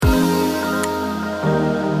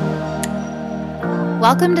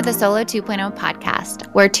Welcome to the Solo 2.0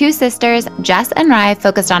 podcast, where two sisters, Jess and Rye,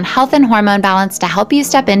 focused on health and hormone balance to help you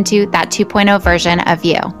step into that 2.0 version of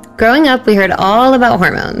you. Growing up, we heard all about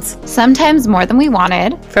hormones. Sometimes more than we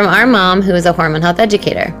wanted. From our mom, who is a hormone health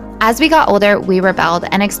educator. As we got older, we rebelled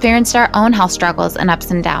and experienced our own health struggles and ups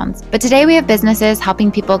and downs. But today we have businesses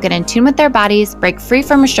helping people get in tune with their bodies, break free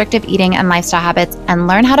from restrictive eating and lifestyle habits, and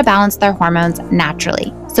learn how to balance their hormones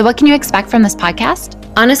naturally. So what can you expect from this podcast?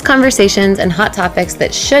 Honest conversations and hot topics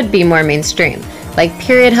that should be more mainstream, like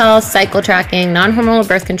period health, cycle tracking, non-hormonal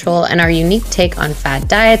birth control, and our unique take on fad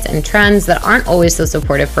diets and trends that aren't always so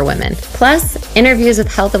supportive for women. Plus, interviews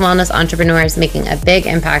with health and wellness entrepreneurs making a big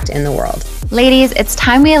impact in the world. Ladies, it's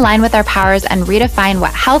time we align with our powers and redefine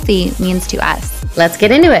what healthy means to us. Let's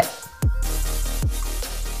get into it.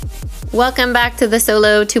 Welcome back to the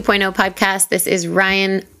Solo 2.0 podcast. This is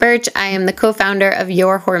Ryan Birch. I am the co-founder of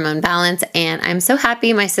Your Hormone Balance, and I'm so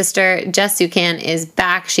happy my sister Jess Sukan is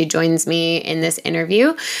back. She joins me in this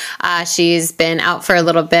interview. She's been out for a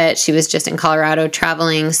little bit. She was just in Colorado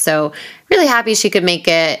traveling, so really happy she could make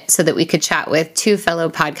it so that we could chat with two fellow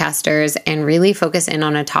podcasters and really focus in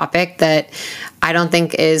on a topic that I don't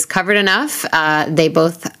think is covered enough.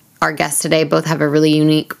 Our guests today both have a really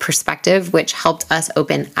unique perspective, which helped us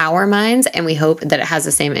open our minds, and we hope that it has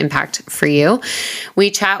the same impact for you.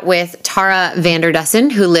 We chat with Tara Vander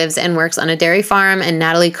Dussen, who lives and works on a dairy farm, and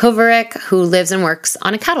Natalie Kovarik, who lives and works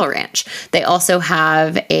on a cattle ranch. They also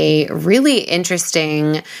have a really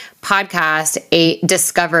interesting podcast,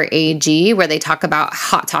 Discover AG, where they talk about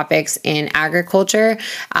hot topics in agriculture.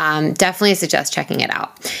 Definitely suggest checking it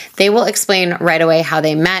out. They will explain right away how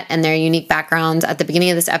they met and their unique backgrounds at the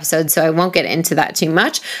beginning of this episode, so I won't get into that too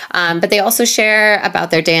much. But they also share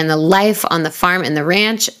about their day in the life on the farm and the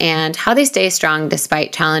ranch and how they stay strong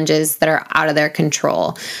despite challenges that are out of their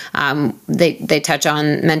control. They touch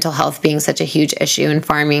on mental health being such a huge issue in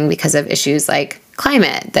farming because of issues like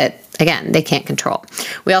climate that, again, they can't control.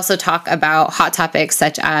 We also talk about hot topics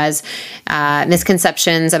such as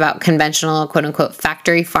misconceptions about conventional, quote unquote,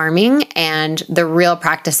 factory farming and the real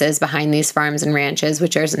practices behind these farms and ranches,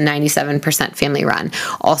 which are 97% family run.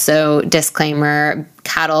 Also, disclaimer,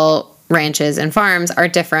 cattle ranches and farms are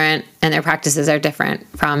different and their practices are different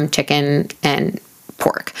from chicken and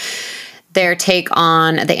pork. Their take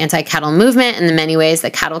on the anti-cattle movement and the many ways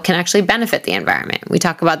that cattle can actually benefit the environment. We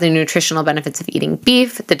talk about the nutritional benefits of eating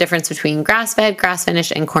beef, the difference between grass-fed,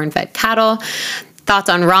 grass-finished, and corn-fed cattle,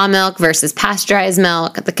 thoughts on raw milk versus pasteurized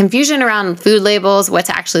milk, the confusion around food labels, what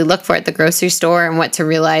to actually look for at the grocery store, and what to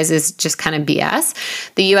realize is just kind of BS.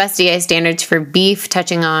 The USDA standards for beef,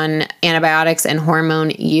 touching on antibiotics and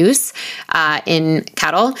hormone use in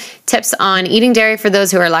cattle, tips on eating dairy for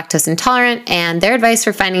those who are lactose intolerant, and their advice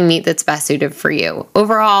for finding meat that's best suited for you.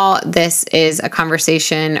 Overall, this is a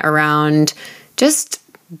conversation around just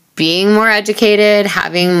being more educated,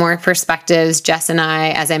 having more perspectives. Jess and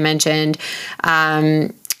I, as I mentioned,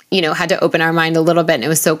 had to open our mind a little bit, and it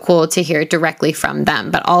was so cool to hear directly from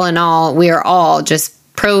them. But all in all, we are all just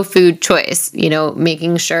pro food choice,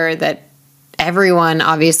 making sure that everyone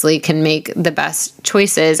obviously can make the best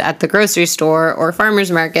choices at the grocery store or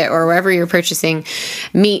farmer's market or wherever you're purchasing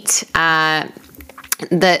meat that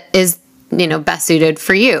is best suited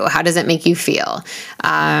for you. How does it make you feel?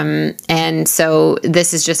 And so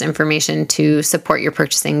this is just information to support your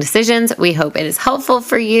purchasing decisions. We hope it is helpful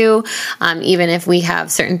for you. Even if we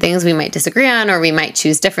have certain things we might disagree on or we might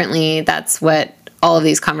choose differently, that's what all of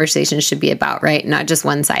these conversations should be about, right? Not just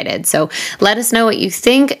one-sided. So let us know what you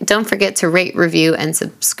think. Don't forget to rate, review, and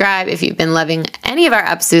subscribe if you've been loving any of our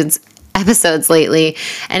episodes lately.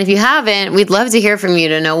 And if you haven't, we'd love to hear from you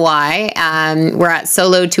to know why. We're at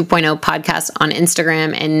Solo 2.0 podcast on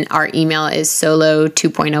Instagram, and our email is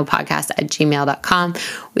solo2.0podcast@gmail.com.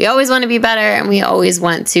 We always want to be better, and we always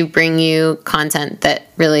want to bring you content that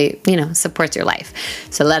really, supports your life.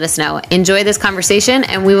 So let us know. Enjoy this conversation,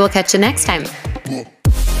 and we will catch you next time.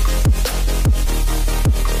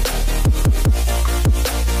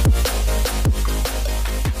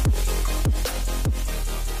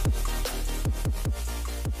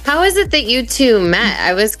 How is it that you two met?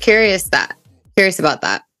 I was curious about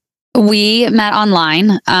that. We met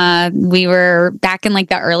online. We were back in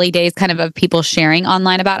the early days kind of people sharing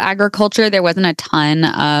online about agriculture. There wasn't a ton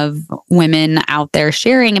of women out there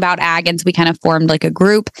sharing about ag. And so we kind of formed a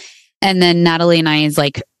group. And then Natalie and I's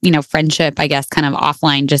friendship, I guess, kind of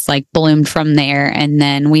offline, just bloomed from there. And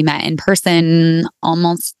then we met in person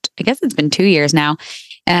almost, I guess it's been 2 years now.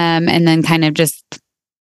 And then kind of just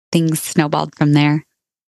things snowballed from there.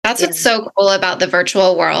 That's what's so cool about the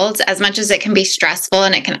virtual world. As much as it can be stressful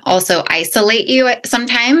and it can also isolate you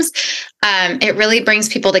sometimes, it really brings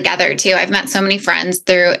people together too. I've met so many friends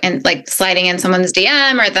through and like sliding in someone's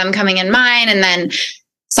DM or them coming in mine. And then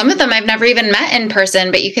some of them I've never even met in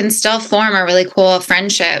person, but you can still form a really cool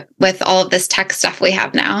friendship with all of this tech stuff we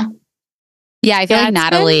have now. Yeah, I feel like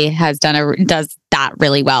Natalie does that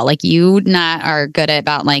really well. Like you, Nat, are good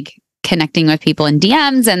about like connecting with people in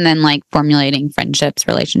DMs and then like formulating friendships,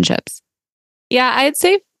 relationships. Yeah, I'd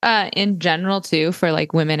say in general too, for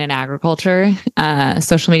like women in agriculture,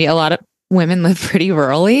 social media, a lot of women live pretty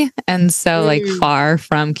rurally and so like far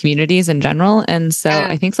from communities in general. And so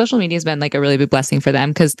I think social media has been like a really big blessing for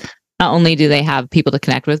them because not only do they have people to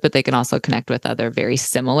connect with, but they can also connect with other very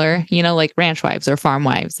similar, like ranch wives or farm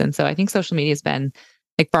wives. And so I think social media has been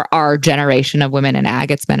like for our generation of women in ag,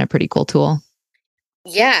 it's been a pretty cool tool.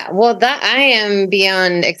 Yeah, well, that I am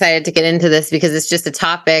beyond excited to get into this because it's just a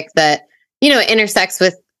topic that, intersects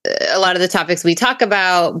with a lot of the topics we talk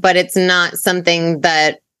about, but it's not something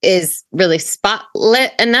that is really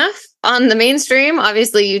spotlit enough on the mainstream.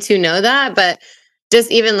 Obviously, you two know that, but just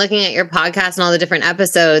even looking at your podcast and all the different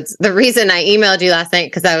episodes, the reason I emailed you last night,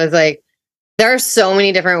 because I was like, there are so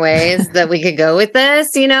many different ways that we could go with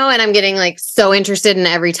this, and I'm getting like so interested in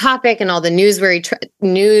every topic and all the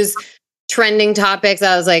news trending topics.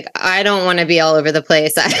 I was like, I don't want to be all over the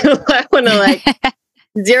place. I want to like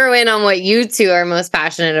zero in on what you two are most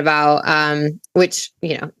passionate about, which,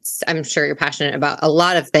 I'm sure you're passionate about a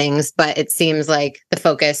lot of things, but it seems like the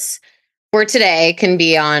focus for today can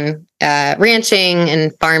be on ranching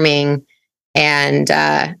and farming. And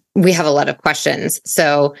we have a lot of questions.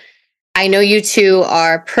 So I know you two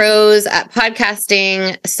are pros at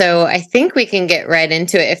podcasting. So I think we can get right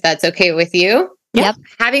into it if that's okay with you. Yep.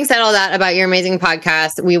 Having said all that about your amazing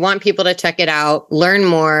podcast, we want people to check it out, learn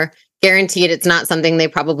more. Guaranteed it's not something they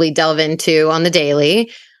probably delve into on the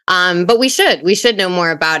daily. But we should know more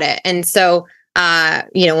about it. And so,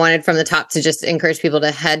 wanted from the top to just encourage people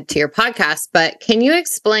to head to your podcast. But can you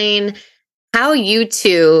explain how you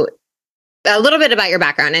two, a little bit about your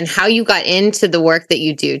background and how you got into the work that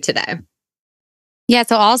you do today? Yeah,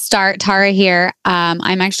 so I'll start, Tara, here.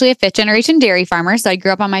 I'm actually a fifth generation dairy farmer. So I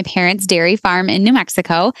grew up on my parents' dairy farm in New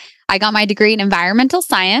Mexico. I got my degree in environmental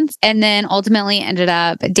science and then ultimately ended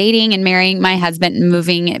up dating and marrying my husband and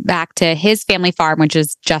moving back to his family farm, which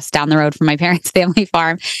is just down the road from my parents' family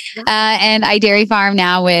farm. And I dairy farm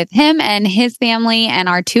now with him and his family and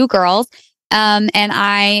our two girls. And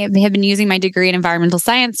I have been using my degree in environmental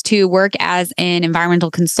science to work as an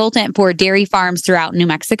environmental consultant for dairy farms throughout New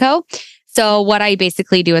Mexico. So what I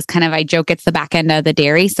basically do is I joke it's the back end of the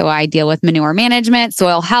dairy. So I deal with manure management,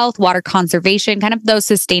 soil health, water conservation, kind of those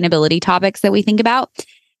sustainability topics that we think about.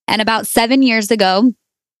 And about 7 years ago,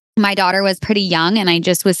 my daughter was pretty young and I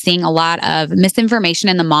just was seeing a lot of misinformation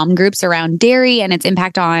in the mom groups around dairy and its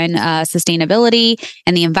impact on sustainability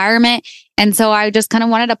and the environment. And so I just kind of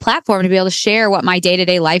wanted a platform to be able to share what my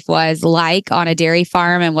day-to-day life was like on a dairy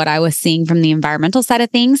farm and what I was seeing from the environmental side of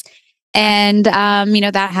things. And,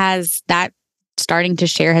 that starting to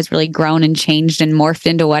share has really grown and changed and morphed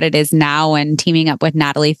into what it is now and teaming up with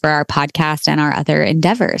Natalie for our podcast and our other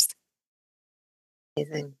endeavors.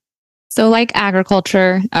 Amazing. So like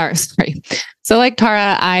Tara,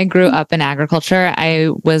 I grew up in agriculture. I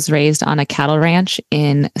was raised on a cattle ranch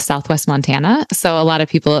in Southwest Montana. So a lot of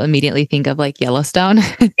people immediately think of like Yellowstone.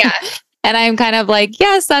 Yeah. And I'm kind of like,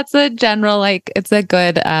 yes, that's a general, it's a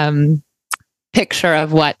good, picture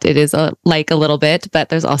of what it is like a little bit, but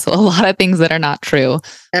there's also a lot of things that are not true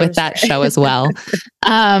with that show as well.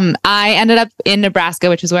 I ended up in Nebraska,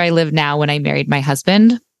 which is where I live now when I married my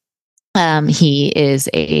husband. He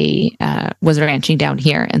was ranching down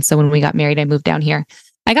here. And so when we got married, I moved down here.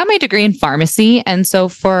 I got my degree in pharmacy. And so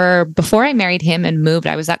before I married him and moved,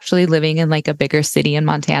 I was actually living in like a bigger city in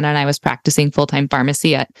Montana and I was practicing full-time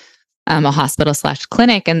pharmacy at a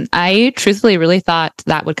hospital/clinic. And I truthfully really thought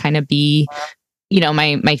that would kind of be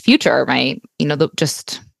my future,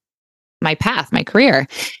 just my path, my career.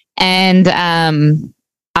 And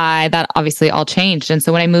that obviously all changed. And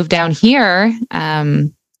so when I moved down here,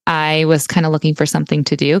 I was kind of looking for something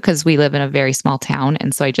to do because we live in a very small town.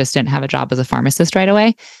 And so I just didn't have a job as a pharmacist right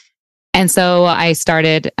away. And so I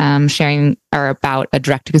started sharing about a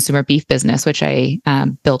direct-to-consumer beef business, which I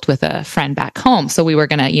built with a friend back home. So we were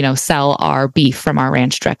going to, sell our beef from our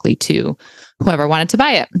ranch directly to whoever wanted to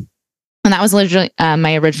buy it. And that was literally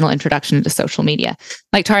my original introduction to social media.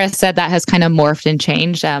 Like Tara said, that has kind of morphed and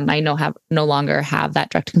changed. I no longer have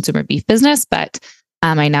that direct-to-consumer beef business, but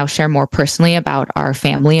I now share more personally about our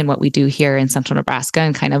family and what we do here in Central Nebraska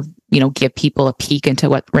and kind of, give people a peek into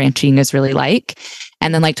what ranching is really like.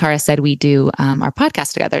 And then like Tara said, we do our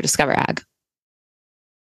podcast together, Discover Ag.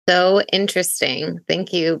 So interesting.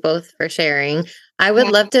 Thank you both for sharing. I would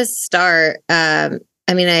love to start.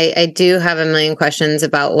 I do have a million questions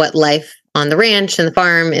about what life on the ranch and the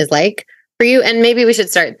farm is like for you. And maybe we should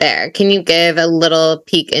start there. Can you give a little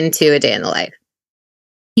peek into a day in the life?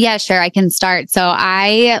 Yeah, sure. I can start. So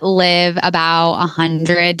I live about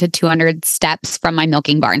 100 to 200 steps from my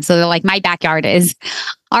milking barn. So like my backyard is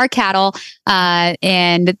our cattle,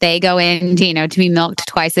 and they go in, to be milked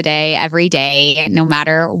twice a day, every day, no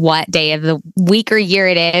matter what day of the week or year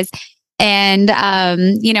it is. And,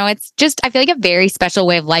 it's just, I feel like a very special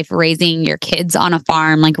way of life, raising your kids on a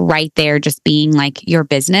farm, like right there, just being like your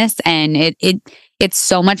business. And it's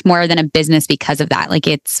so much more than a business because of that. Like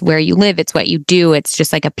it's where you live, it's what you do. It's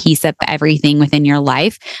just like a piece of everything within your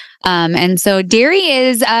life. And so dairy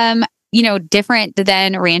is, different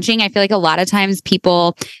than ranching. I feel like a lot of times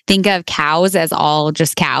people think of cows as all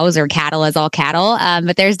just cows or cattle as all cattle.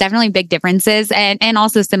 But there's definitely big differences and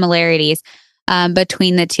also similarities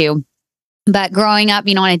between the two. But growing up,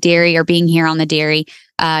 on a dairy or being here on the dairy,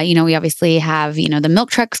 we obviously have, the milk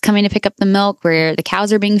trucks coming to pick up the milk where the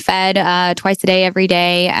cows are being fed twice a day, every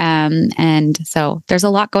day. And so there's a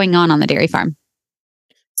lot going on the dairy farm.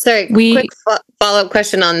 Sorry, quick follow-up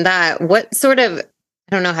question on that. What sort of, I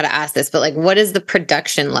don't know how to ask this, but like, what is the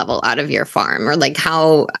production level out of your farm, or like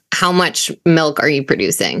how much milk are you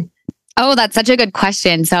producing? Oh, that's such a good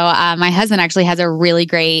question. So my husband actually has a really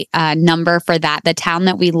great number for that. The town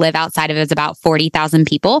that we live outside of is about 40,000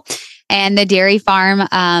 people. And the dairy farm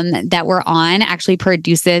that we're on actually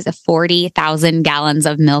produces 40,000 gallons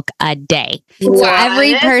of milk a day. What? So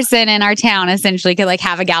every person in our town essentially could like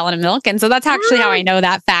have a gallon of milk. And so that's actually how I know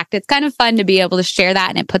that fact. It's kind of fun to be able to share that,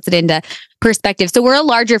 and it puts it into perspective. So we're a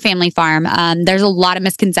larger family farm. There's a lot of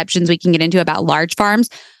misconceptions we can get into about large farms.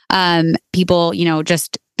 People,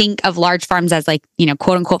 just think of large farms as like,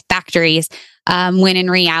 quote unquote factories, when in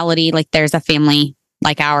reality, like there's a family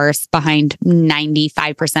like ours behind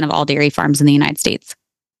 95% of all dairy farms in the United States.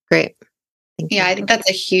 Great. Yeah, I think that's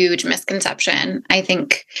a huge misconception. I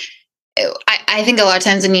think a lot of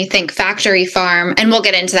times when you think factory farm, and we'll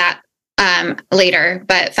get into that later,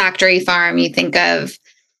 but factory farm, you think of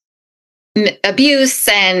abuse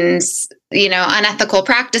and unethical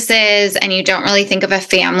practices, and you don't really think of a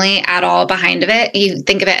family at all behind of it. You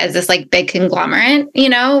think of it as this like big conglomerate,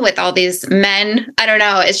 with all these men. I don't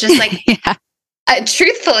know. It's just like,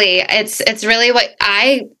 truthfully, it's really what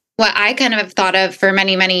I kind of have thought of for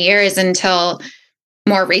many, many years until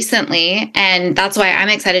more recently. And that's why I'm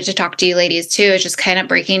excited to talk to you ladies too, is just kind of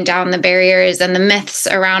breaking down the barriers and the myths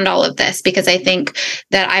around all of this, because I think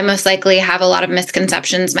that I most likely have a lot of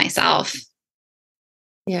misconceptions myself.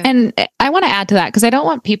 Yeah. And I want to add to that, because I don't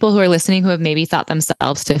want people who are listening who have maybe thought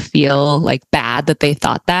themselves to feel like bad that they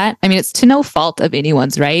thought that. I mean, it's to no fault of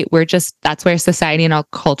anyone's, right? That's where society and our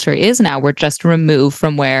culture is now. We're just removed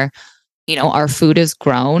from where, our food is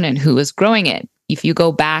grown and who is growing it. If you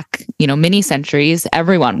go back, many centuries,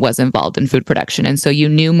 everyone was involved in food production. And so you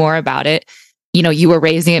knew more about it. You were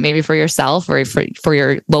raising it maybe for yourself or for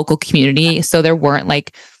your local community. So there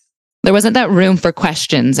wasn't that room for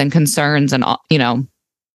questions and concerns and,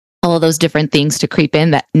 all of those different things to creep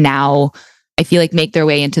in that now I feel like make their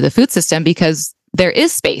way into the food system, because there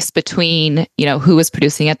is space between, who was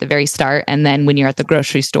producing at the very start and then when you're at the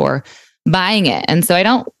grocery store buying it. And so I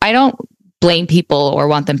don't blame people or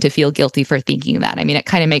want them to feel guilty for thinking that. I mean, it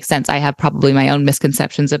kind of makes sense. I have probably my own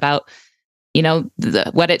misconceptions about,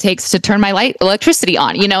 what it takes to turn my electricity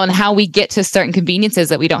on, and how we get to certain conveniences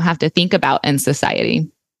that we don't have to think about in society.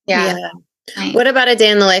 Yeah. What about a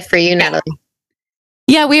day in the life for you, Natalie?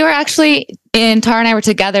 Yeah, we were actually Tara and I were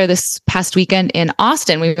together this past weekend in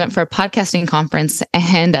Austin. We went for a podcasting conference,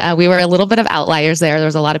 and we were a little bit of outliers there. There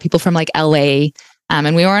was a lot of people from like LA,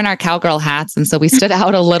 and we were in our cowgirl hats. And so we stood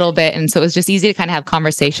out a little bit. And so it was just easy to kind of have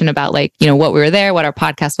conversation about like, what we were there, what our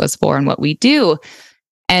podcast was for, and what we do.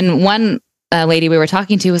 And one lady we were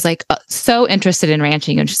talking to was like, so interested in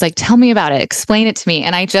ranching. And she's like, tell me about it. Explain it to me.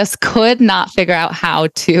 And I just could not figure out how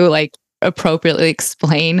to like appropriately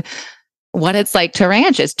explain what it's like to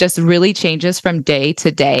ranch. It just really changes from day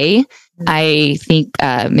to day. I think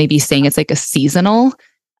maybe saying it's like a seasonal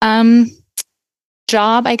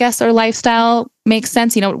job, I guess, or lifestyle makes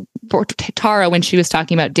sense. For Tara, when she was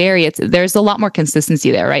talking about dairy, there's a lot more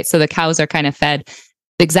consistency there, right? So the cows are kind of fed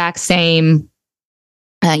the exact same,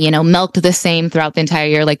 milked the same throughout the entire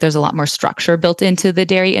year. Like there's a lot more structure built into the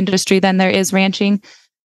dairy industry than there is ranching.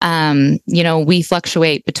 We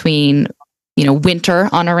fluctuate between winter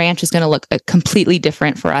on a ranch is going to look completely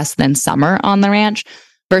different for us than summer on the ranch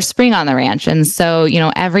versus spring on the ranch. And so,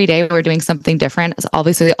 every day we're doing something different.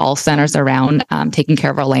 Obviously, all centers around taking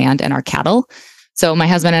care of our land and our cattle. So my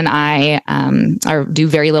husband and I do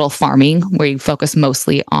very little farming. We focus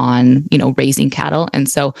mostly on, raising cattle. And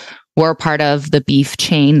so we're part of the beef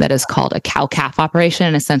chain that is called a cow-calf operation.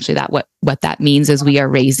 And essentially what that means is we are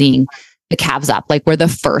raising the calves up. Like we're the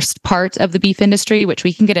first part of the beef industry, which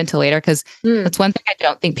we can get into later, because that's one thing I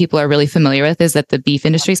don't think people are really familiar with, is that the beef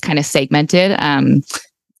industry is kind of segmented.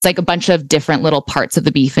 It's like a bunch of different little parts of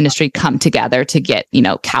the beef industry come together to get,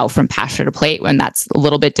 cow from pasture to plate, when that's a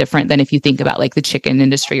little bit different than if you think about like the chicken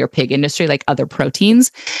industry or pig industry, like other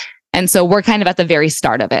proteins. And so we're kind of at the very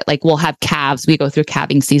start of it. Like we'll have calves, we go through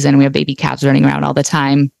calving season, we have baby calves running around all the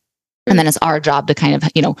time. And then it's our job to kind of,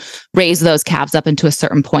 raise those calves up into a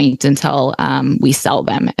certain point until we sell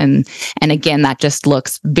them. And again, that just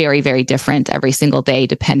looks very, very different every single day,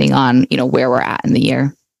 depending on, where we're at in the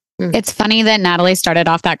year. It's funny that Natalie started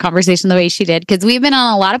off that conversation the way she did, because we've been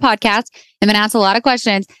on a lot of podcasts and been asked a lot of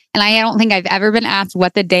questions. And I don't think I've ever been asked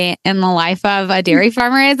what the day in the life of a dairy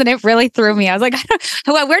farmer is. And it really threw me. I was like,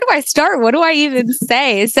 where do I start? What do I even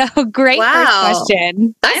say? So great first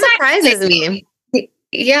question. That surprises me.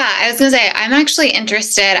 Yeah, I was going to say, I'm actually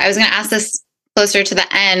interested. I was going to ask this closer to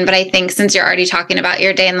the end, but I think since you're already talking about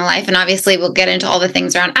your day in the life, and obviously we'll get into all the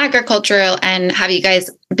things around agriculture and have you guys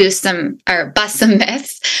bust some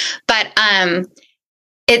myths. But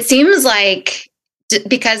it seems like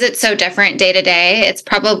because it's so different day to day, it's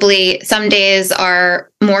probably some days are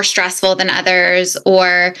more stressful than others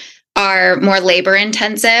or are more labor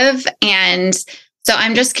intensive. And so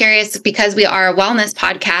I'm just curious, because we are a wellness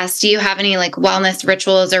podcast, do you have any like wellness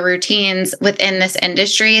rituals or routines within this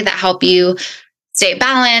industry that help you stay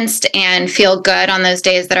balanced and feel good on those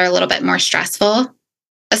days that are a little bit more stressful,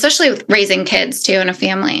 especially with raising kids too in a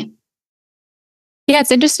family? Yeah,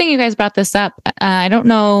 it's interesting you guys brought this up. I don't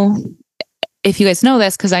know if you guys know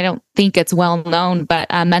this, because I don't think it's well known, but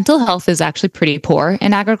mental health is actually pretty poor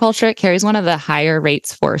in agriculture. It carries one of the higher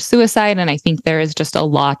rates for suicide. And I think there is just a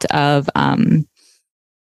lot of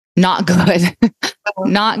not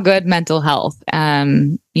good mental health.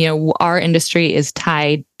 Our industry is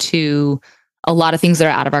tied to a lot of things that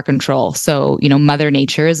are out of our control. So, Mother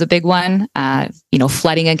Nature is a big one.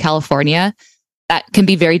 Flooding in California, that can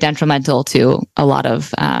be very detrimental to a lot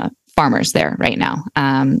of farmers there right now.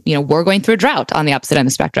 We're going through a drought on the opposite end of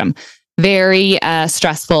the spectrum. Very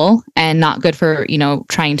stressful and not good for,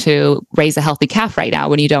 trying to raise a healthy calf right now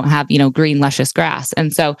when you don't have, green, luscious grass.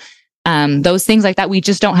 And so those things like that, we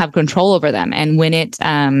just don't have control over them. And when it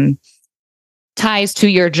ties to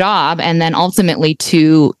your job and then ultimately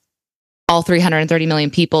to all 330 million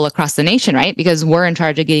people across the nation, right? Because we're in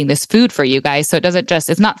charge of getting this food for you guys. So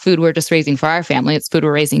it's not food we're just raising for our family. It's food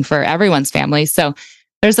we're raising for everyone's family. So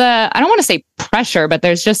there's I don't want to say pressure, but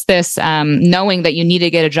there's just this knowing that you need to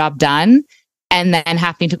get a job done and then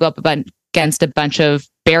having to go up against a bunch of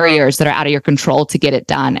barriers that are out of your control to get it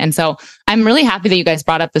done. And so I'm really happy that you guys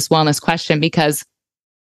brought up this wellness question, because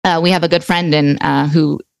we have a good friend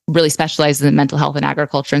who really specializes in mental health and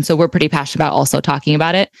agriculture. And so we're pretty passionate about also talking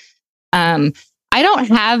about it. I don't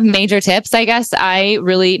have major tips. I guess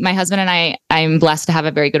my husband and I'm blessed to have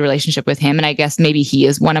a very good relationship with him. And I guess maybe he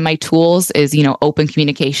is one of my tools is, open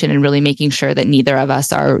communication and really making sure that neither of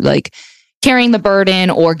us are like carrying the burden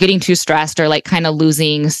or getting too stressed or like kind of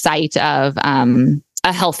losing sight of,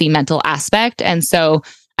 a healthy mental aspect. And so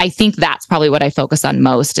I think that's probably what I focus on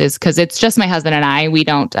most, is because it's just my husband and I. We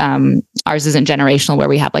don't, ours isn't generational where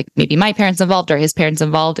we have like maybe my parents involved or his parents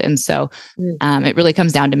involved. And so it really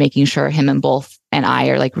comes down to making sure him and both and I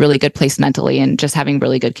are like really good place mentally and just having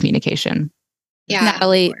really good communication. Yeah.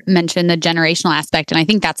 Natalie mentioned the generational aspect. And I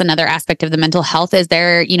think that's another aspect of the mental health is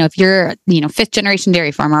there, if you're, 5th generation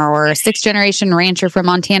dairy farmer or 6th generation rancher from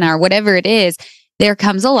Montana or whatever it is, there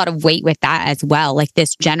comes a lot of weight with that as well. Like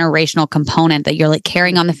this generational component that you're like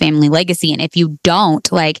carrying on the family legacy. And if you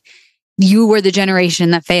don't, like you were the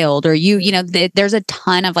generation that failed or there's a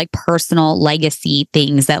ton of like personal legacy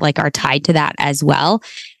things that like are tied to that as well.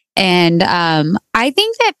 And I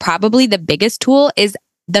think that probably the biggest tool is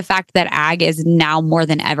the fact that ag is now more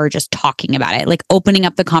than ever just talking about it, like opening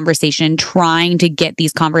up the conversation, trying to get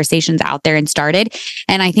these conversations out there and started.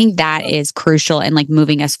 And I think that is crucial in like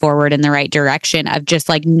moving us forward in the right direction of just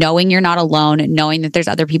like knowing you're not alone, knowing that there's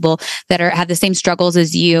other people that have the same struggles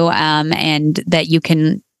as you, and that you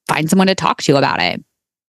can find someone to talk to about it.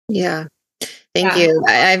 Yeah. Thank you.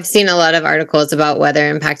 I've seen a lot of articles about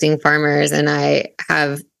weather impacting farmers, and I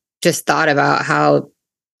have just thought about how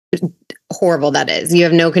horrible that is. You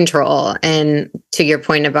have no control. And to your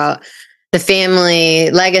point about the family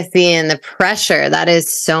legacy and the pressure, that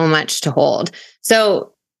is so much to hold.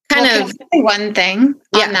 So can I say one thing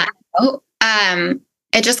on that note?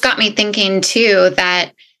 It just got me thinking too,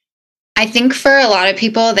 that I think for a lot of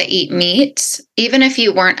people that eat meat, even if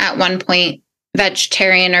you weren't at one point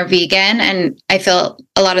vegetarian or vegan, and I feel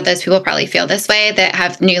a lot of those people probably feel this way that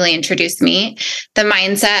have newly introduced meat, the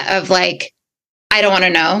mindset of like, I don't want to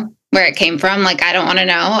know where it came from. Like, I don't want to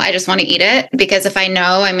know. I just want to eat it, because if I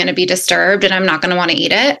know, I'm going to be disturbed and I'm not going to want to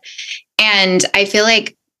eat it. And I feel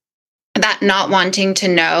like that not wanting to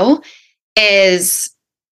know is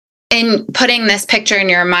in putting this picture in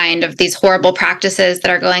your mind of these horrible practices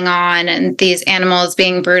that are going on and these animals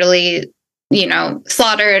being brutally,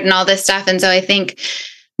 slaughtered and all this stuff. And so I think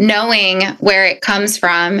knowing where it comes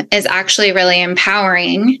from is actually really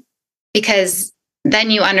empowering, because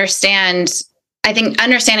then you understand. I think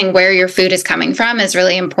understanding where your food is coming from is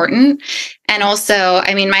really important. And also,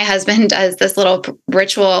 I mean, my husband does this little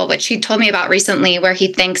ritual, which he told me about recently, where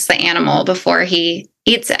he thanks the animal before he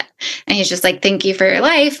eats it. And he's just like, thank you for your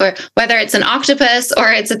life, or whether it's an octopus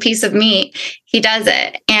or it's a piece of meat, he does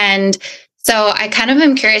it. And so I kind of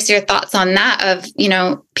am curious your thoughts on that of,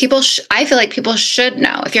 people, I feel like people should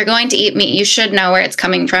know. If you're going to eat meat, you should know where it's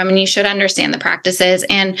coming from and you should understand the practices.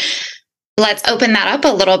 And let's open that up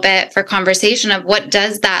a little bit for conversation of what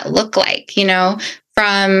does that look like,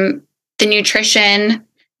 from the nutrition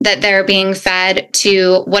that they're being fed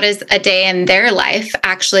to what does a day in their life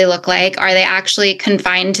actually look like? Are they actually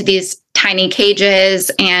confined to these tiny cages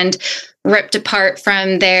and ripped apart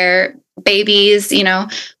from their babies?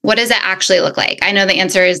 What does it actually look like? I know the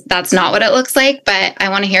answer is that's not what it looks like, but I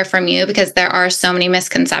want to hear from you because there are so many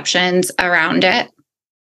misconceptions around it.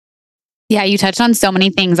 Yeah, you touched on so many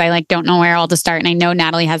things. I don't know where all to start. And I know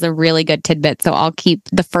Natalie has a really good tidbit, so I'll keep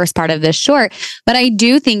the first part of this short. But I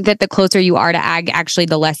do think that the closer you are to ag, actually,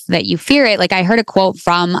 the less that you fear it. Like I heard a quote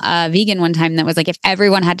from a vegan one time that was like, if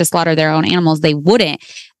everyone had to slaughter their own animals, they wouldn't.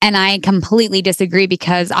 And I completely disagree,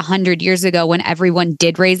 because 100 years ago, when everyone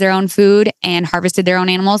did raise their own food and harvested their own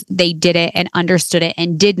animals, they did it and understood it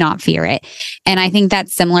and did not fear it. And I think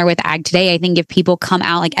that's similar with ag today. I think if people come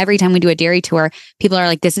out, like every time we do a dairy tour, people are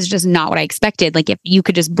like, this is just not what I expected. Like if you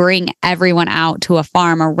could just bring everyone out to a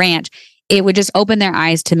farm or ranch, it would just open their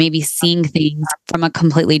eyes to maybe seeing things from a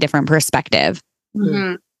completely different perspective.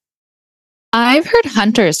 Mm-hmm. I've heard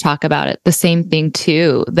hunters talk about it, the same thing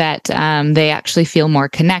too, that they actually feel more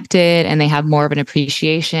connected and they have more of an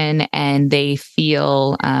appreciation, and they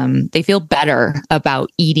feel better about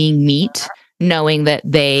eating meat, knowing that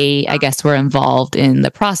they, I guess, were involved in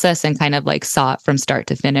the process and kind of like saw it from start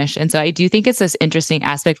to finish. And so I do think it's this interesting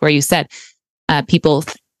aspect where you said people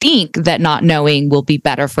think that not knowing will be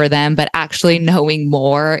better for them, but actually knowing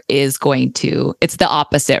more is it's the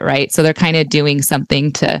opposite, right? So they're kind of doing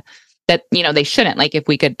something that they shouldn't. Like if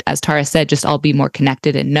we could, as Tara said, just all be more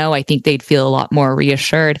connected and know, I think they'd feel a lot more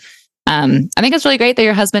reassured. I think it's really great that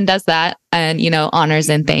your husband does that and, honors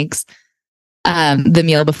and thanks the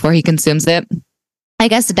meal before he consumes it. I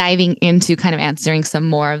guess diving into kind of answering some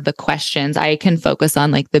more of the questions, I can focus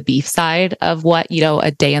on like the beef side of what,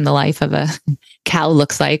 a day in the life of a cow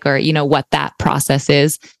looks like, or, what that process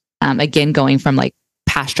is. Again, going from like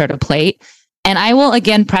pasture to plate. And I will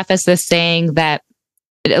again preface this saying that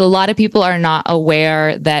a lot of people are not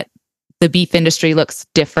aware that the beef industry looks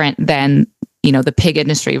different than, the pig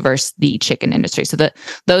industry versus the chicken industry. So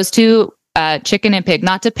those two, chicken and pig,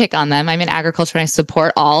 not to pick on them. I'm in agriculture and I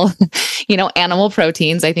support all, animal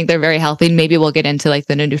proteins. I think they're very healthy. Maybe we'll get into like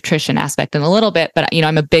the nutrition aspect in a little bit, but,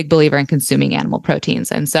 I'm a big believer in consuming animal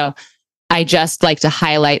proteins. And so I just like to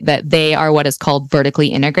highlight that they are what is called vertically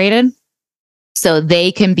integrated. So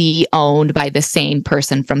they can be owned by the same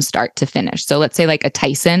person from start to finish. So let's say like a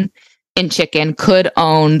Tyson in chicken could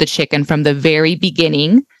own the chicken from the very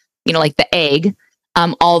beginning, like the egg,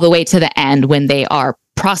 all the way to the end when they are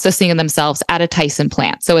processing themselves at a Tyson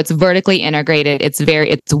plant. So it's vertically integrated.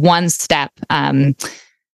 It's one step,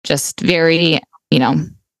 just very, I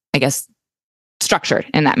guess, structured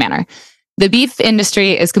in that manner. The beef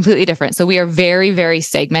industry is completely different. So we are very, very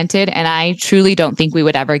segmented. And I truly don't think we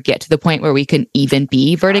would ever get to the point where we can even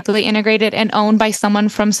be vertically integrated and owned by someone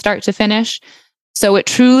from start to finish. So it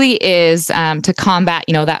truly is to combat,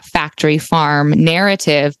 that factory farm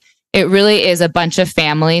narrative. It really is a bunch of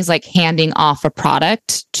families like handing off a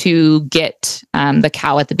product to get the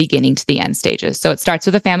cow at the beginning to the end stages. So it starts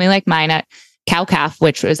with a family like mine at Cow Calf,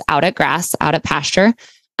 which was out at grass, out at pasture.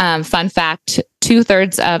 Fun fact,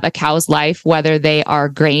 2/3 of a cow's life, whether they are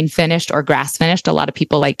grain finished or grass finished, a lot of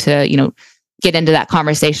people like to, get into that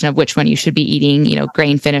conversation of which one you should be eating,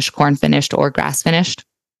 grain finished, corn finished, or grass finished.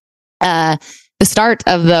 The start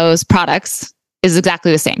of those products is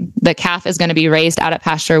exactly the same. The calf is going to be raised out at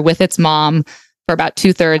pasture with its mom for about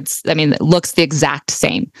 2/3. It looks the exact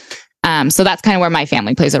same. So that's kind of where my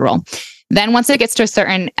family plays a role. Then once it gets to a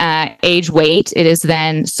certain age weight, it is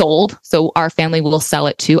then sold. So our family will sell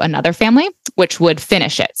it to another family, which would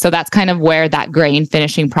finish it. So that's kind of where that grain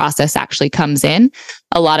finishing process actually comes in.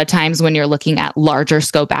 A lot of times when you're looking at larger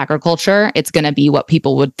scope agriculture, it's going to be what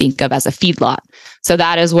people would think of as a feedlot. So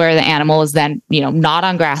that is where the animal is then, not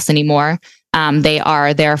on grass anymore. They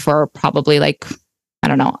are there for probably like, I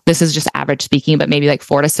don't know, this is just average speaking, but maybe like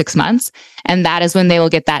 4 to 6 months. And that is when they will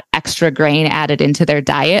get that extra grain added into their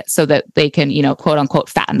diet so that they can, quote unquote,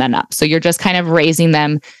 fatten them up. So you're just kind of raising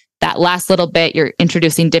them that last little bit. You're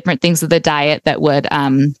introducing different things to the diet that would,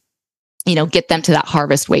 get them to that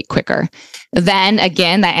harvest weight quicker. Then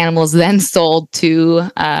again, that animal is then sold to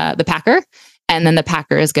the packer, and then the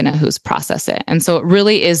packer is going to process it. And so it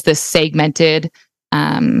really is this segmented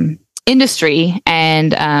industry,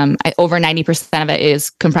 and over 90% of it is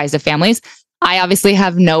comprised of families. I obviously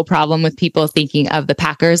have no problem with people thinking of the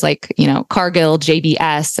packers like, Cargill,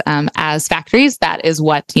 JBS as factories. That is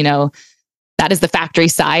what, that is the factory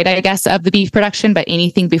side, I guess, of the beef production. But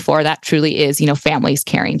anything before that truly is, families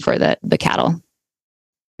caring for the cattle.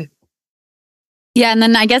 Yeah. And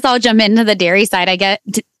then I guess I'll jump into the dairy side.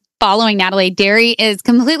 Following Natalie, dairy is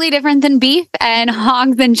completely different than beef and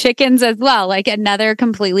hogs and chickens as well, like another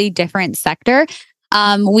completely different sector.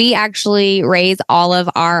 We actually raise all of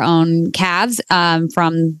our own calves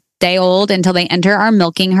from day old until they enter our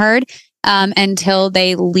milking herd, until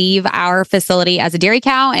they leave our facility as a dairy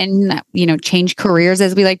cow and, change careers,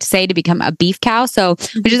 as we like to say, to become a beef cow. So,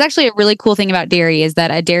 which is actually a really cool thing about dairy, is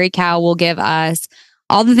that a dairy cow will give us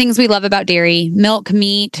all the things we love about dairy: milk,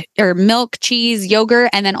 meat, or milk, cheese, yogurt,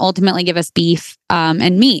 and then ultimately give us beef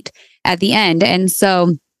and meat at the end. And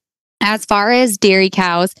so as far as dairy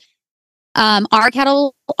cows, our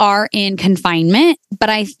cattle are in confinement, but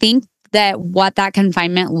I think that what that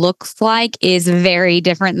confinement looks like is very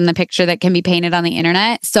different than the picture that can be painted on the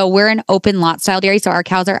internet. So we're an open lot style dairy. So our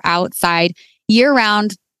cows are outside year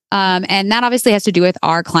round. And that obviously has to do with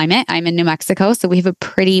our climate. I'm in New Mexico, so we have a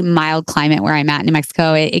pretty mild climate where I'm at in New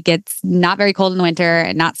Mexico. It gets not very cold in the winter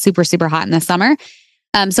and not super, super hot in the summer.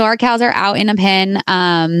 So our cows are out in a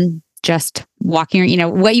pen, just walking,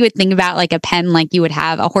 what you would think about like a pen, like you would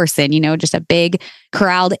have a horse in, just a big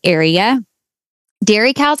corralled area.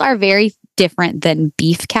 Dairy cows are very different than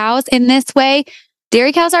beef cows in this way.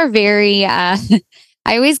 Dairy cows are very,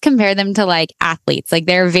 I always compare them to like athletes. Like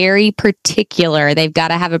they're very particular. They've got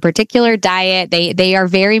to have a particular diet. They are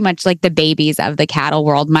very much like the babies of the cattle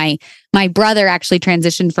world. My brother actually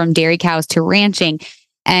transitioned from dairy cows to ranching,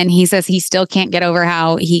 and he says he still can't get over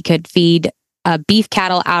how he could feed beef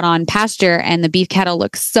cattle out on pasture, and the beef cattle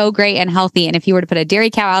look so great and healthy. And if he were to put a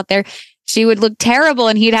dairy cow out there, she would look terrible,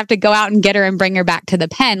 and he'd have to go out and get her and bring her back to the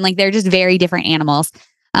pen. Like they're just very different animals.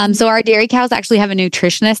 So our dairy cows actually have a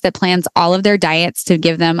nutritionist that plans all of their diets to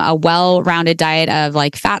give them a well-rounded diet of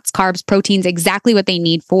like fats, carbs, proteins, exactly what they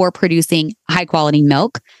need for producing high quality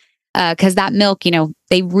milk. Because that milk,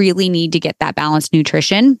 they really need to get that balanced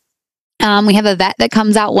nutrition. We have a vet that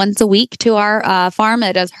comes out once a week to our farm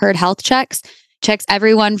that does herd health checks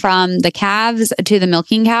everyone from the calves to the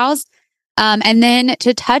milking cows. And then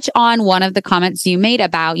to touch on one of the comments you made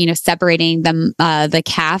about, separating the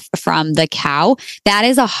calf from the cow, that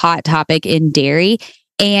is a hot topic in dairy.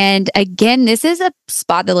 And again, this is a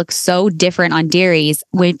spot that looks so different on dairies.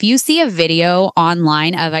 If you see a video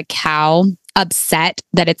online of a cow upset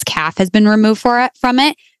that its calf has been removed from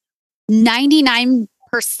it, 99%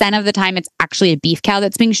 of the time it's actually a beef cow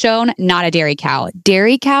that's being shown, not a dairy cow.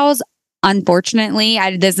 Dairy cows, unfortunately,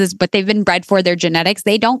 this is what they've been bred for, their genetics.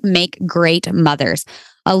 They don't make great mothers.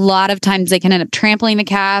 A lot of times they can end up trampling the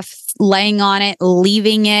calf, laying on it,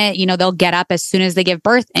 leaving it. They'll get up as soon as they give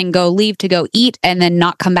birth and leave to go eat and then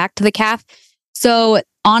not come back to the calf. So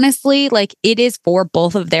honestly, like it is for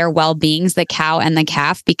both of their well-beings, the cow and the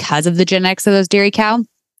calf, because of the genetics of those dairy cow,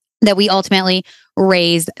 that we ultimately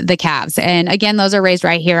raise the calves. And again, those are raised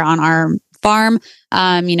right here on our farm.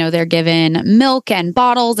 They're given milk and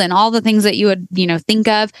bottles and all the things that you would, think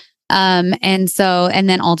of. And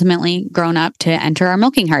then ultimately grown up to enter our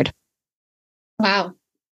milking herd. Wow.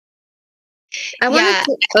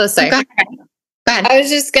 Sorry. Go ahead. I was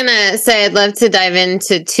just going to say, I'd love to dive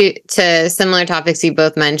into to similar topics you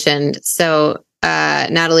both mentioned. So,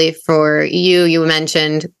 Natalie, for you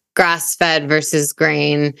mentioned grass-fed versus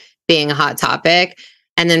grain being a hot topic.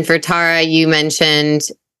 And then for Tara, you mentioned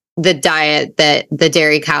the diet that the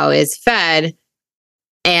dairy cow is fed.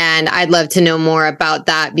 And I'd love to know more about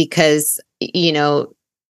that because,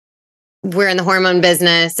 we're in the hormone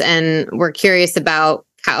business and we're curious about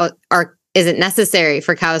is it necessary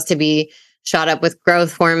for cows to be shot up with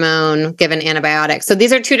growth hormone, given antibiotics? So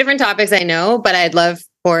these are two different topics, I know, but I'd love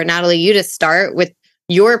for Natalie, you to start with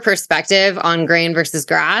your perspective on grain versus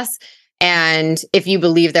grass, and if you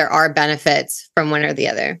believe there are benefits from one or the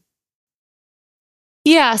other.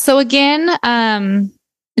 Yeah. So again,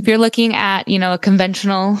 if you're looking at, a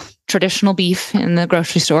conventional traditional beef in the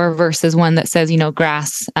grocery store versus one that says,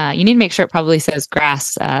 grass, you need to make sure it probably says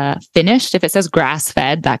grass finished. If it says grass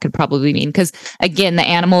fed, that could probably mean, because again, the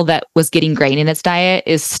animal that was getting grain in its diet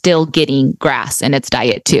is still getting grass in its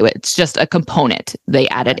diet too. It's just a component they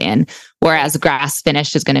added in, whereas grass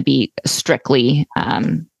finished is going to be strictly,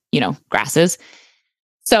 grasses.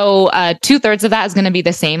 So 2/3 of that is going to be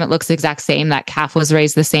the same. It looks the exact same. That calf was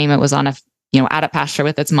raised the same. It was on out at pasture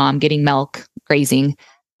with its mom, getting milk, grazing.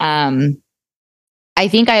 I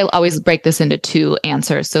think I always break this into two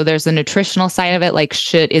answers. So there's the nutritional side of it, like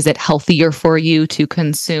is it healthier for you to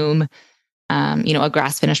consume, a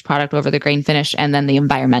grass finished product over the grain finish, and then the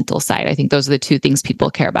environmental side. I think those are the two things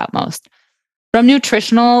people care about most. From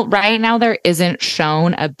nutritional, right now, there isn't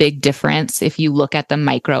shown a big difference if you look at the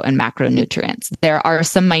micro and macronutrients. There are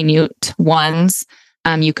some minute ones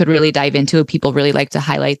you could really dive into. People really like to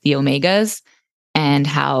highlight the omegas and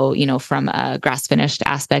how, from a grass finished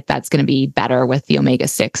aspect, that's going to be better with the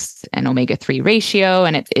omega-6 and omega-3 ratio.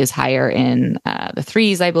 And it is higher in the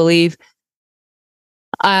 3s, I believe.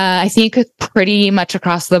 I think pretty much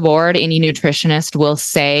across the board, any nutritionist will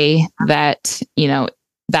say that,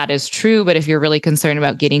 that is true. But if you're really concerned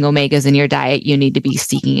about getting omegas in your diet, you need to be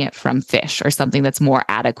seeking it from fish or something that's more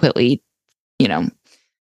adequately,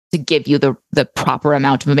 to give you the proper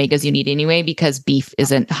amount of omegas you need anyway, because beef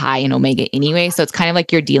isn't high in omega anyway. So it's kind of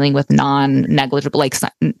like you're dealing with non-negligible, like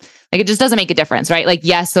it just doesn't make a difference, right? Like,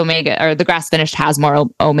 yes, omega or the grass finished has more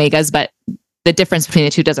omegas, but the difference between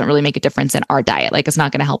the two doesn't really make a difference in our diet. Like, it's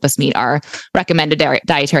not going to help us meet our recommended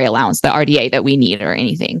dietary allowance, the RDA that we need or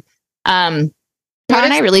anything. Todd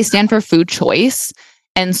and I really stand for food choice.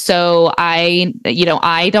 And so I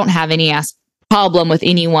don't have any problem with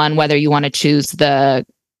anyone, whether you want to choose the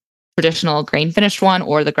traditional grain finished one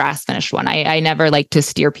or the grass finished one. I never like to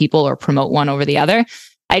steer people or promote one over the other.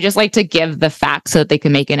 I just like to give the facts so that they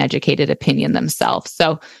can make an educated opinion themselves.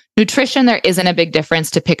 So nutrition, there isn't a big difference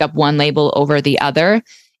to pick up one label over the other.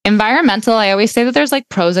 Environmental, I always say that there's like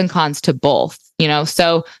pros and cons to both,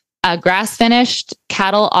 so grass finished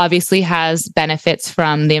cattle obviously has benefits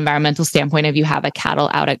from the environmental standpoint of you have a cattle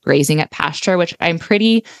out at grazing at pasture, which I'm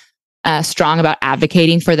pretty strong about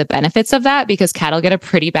advocating for the benefits of that, because cattle get a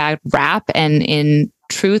pretty bad rap. And in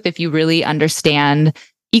truth, if you really understand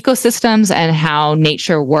ecosystems and how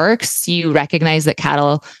nature works, you recognize that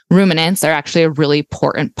cattle ruminants are actually a really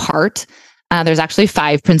important part. There's actually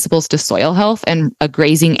 5 principles to soil health, and a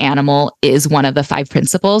grazing animal is one of the 5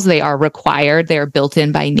 principles. They are required. They are built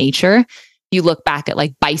in by nature. You look back at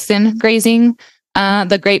like bison grazing,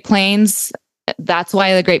 the Great Plains. That's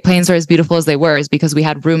why the Great Plains are as beautiful as they were, is because we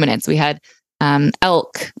had ruminants. We had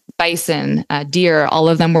elk, bison, deer, all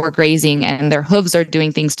of them were grazing, and their hooves are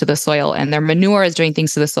doing things to the soil, and their manure is doing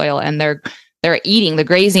things to the soil, and they're eating. The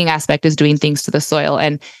grazing aspect is doing things to the soil,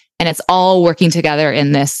 and it's all working together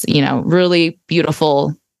in this, really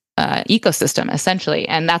beautiful ecosystem, essentially.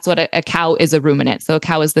 And that's what a cow is, a ruminant. So a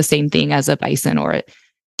cow is the same thing as a bison or a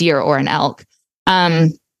deer or an elk.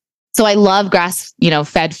 So I love grass,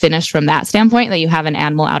 fed finished from that standpoint, that you have an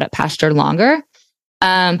animal out at pasture longer.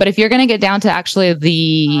 But if you're going to get down to actually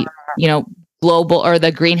the, global or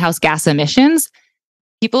the greenhouse gas emissions,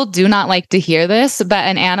 people do not like to hear this, but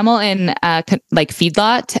an animal in like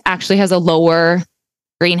feedlot actually has a lower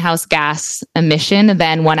greenhouse gas emission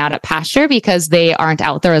than one out at pasture, because they aren't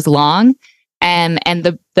out there as long. And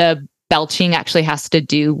the belching actually has to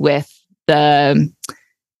do with the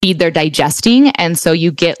feed they're digesting. And so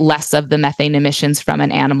you get less of the methane emissions from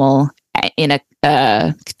an animal in a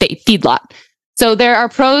feedlot. So there are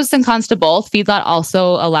pros and cons to both. Feedlot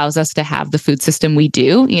also allows us to have the food system we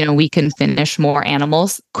do. We can finish more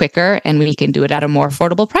animals quicker, and we can do it at a more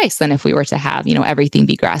affordable price than if we were to have, everything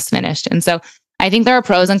be grass finished. And so I think there are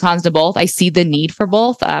pros and cons to both. I see the need for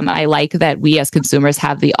both. I like that we as consumers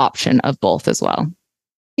have the option of both as well.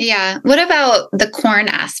 Yeah. What about the corn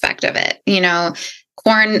aspect of it?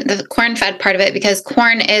 The corn fed part of it, because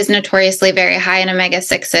corn is notoriously very high in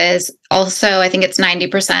omega-6s. Also, I think it's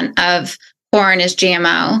 90% of corn is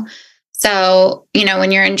GMO. So,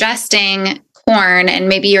 when you're ingesting corn and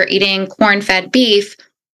maybe you're eating corn-fed beef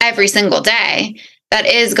every single day, that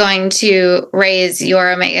is going to raise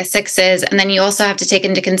your omega-6s. And then you also have to take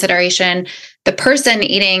into consideration the person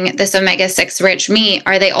eating this omega-6 rich meat.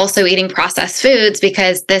 Are they also eating processed foods?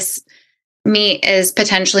 Because this meat is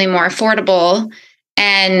potentially more affordable.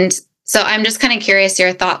 And so I'm just kind of curious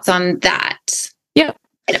your thoughts on that. Yeah.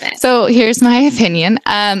 So here's my opinion.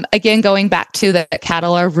 Again, going back to the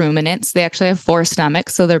cattle are ruminants. They actually have 4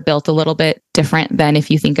 stomachs, so they're built a little bit different than if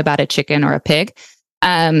you think about a chicken or a pig.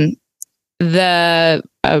 The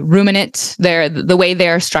ruminant, the way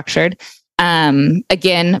they're structured.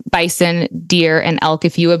 Again, bison, deer, and elk,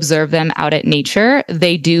 if you observe them out at nature,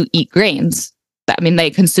 they do eat grains. I mean, they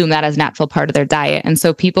consume that as a natural part of their diet. And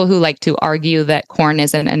so people who like to argue that corn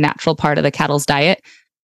isn't a natural part of the cattle's diet,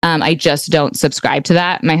 I just don't subscribe to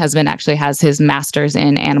that. My husband actually has his master's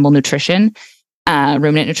in animal nutrition,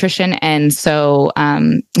 ruminant nutrition. And so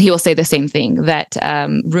he will say the same thing, that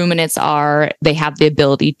ruminants they have the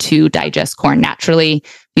ability to digest corn naturally.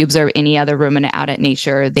 If you observe any other ruminant out at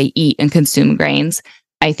nature, they eat and consume grains.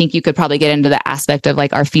 I think you could probably get into the aspect of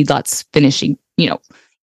like our feedlots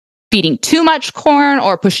feeding too much corn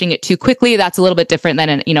or pushing it too quickly. That's a little bit different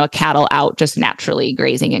than a cattle out just naturally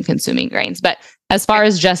grazing and consuming grains. But as far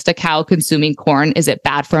as just a cow consuming corn, is it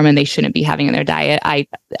bad for them and they shouldn't be having in their diet?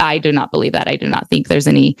 I do not believe that. I do not think there's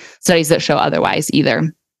any studies that show otherwise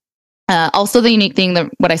either. Also, the unique thing,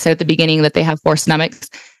 what I said at the beginning, that they have 4 stomachs.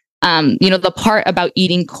 The part about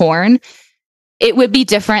eating corn, it would be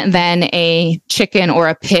different than a chicken or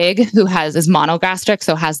a pig who is monogastric,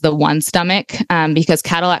 so has the 1 stomach, because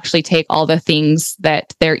cattle actually take all the things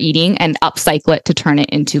that they're eating and upcycle it to turn it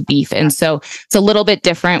into beef. And so it's a little bit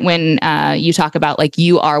different when you talk about like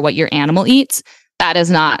you are what your animal eats. That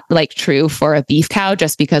is not like true for a beef cow,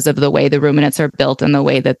 just because of the way the ruminants are built and the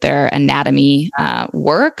way that their anatomy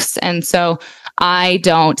works. And so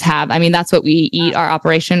that's what we eat. Our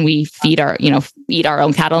operation, we feed eat our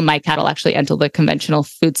own cattle. My cattle actually enter the conventional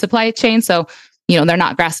food supply chain. So, they're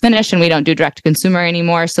not grass finished and we don't do direct to consumer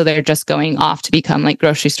anymore. So they're just going off to become like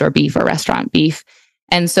grocery store beef or restaurant beef.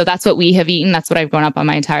 And so that's what we have eaten. That's what I've grown up on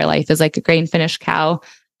my entire life, is like a grain finished cow.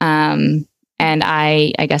 And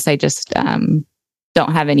I guess I just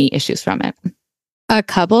don't have any issues from it. A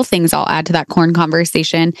couple things I'll add to that corn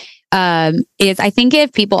conversation is I think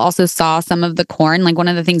if people also saw some of the corn, like one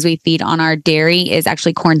of the things we feed on our dairy is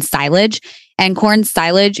actually corn silage. And corn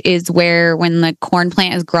silage is where when the corn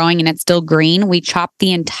plant is growing and it's still green, we chop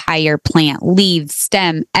the entire plant, leaves,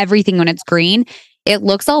 stem, everything when it's green. It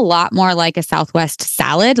looks a lot more like a Southwest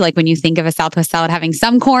salad. Like when you think of a Southwest salad having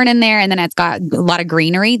some corn in there and then it's got a lot of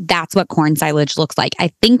greenery, that's what corn silage looks like.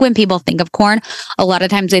 I think when people think of corn, a lot of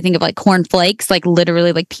times they think of like corn flakes, like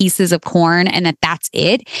literally like pieces of corn, and that's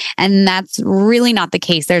it. And that's really not the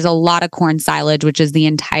case. There's a lot of corn silage, which is the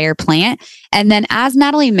entire plant. And then as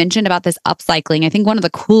Natalie mentioned about this upcycling, I think one of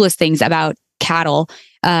the coolest things about cattle,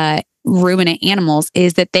 ruminant animals,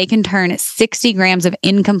 is that they can turn 60 grams of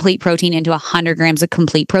incomplete protein into 100 grams of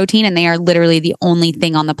complete protein. And they are literally the only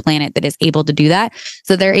thing on the planet that is able to do that.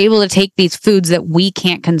 So they're able to take these foods that we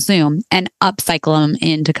can't consume and upcycle them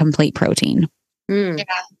into complete protein. Yeah,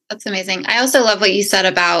 that's amazing. I also love what you said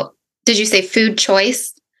about, did you say food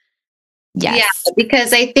choice? Yes. Yeah,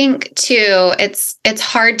 because I think too, it's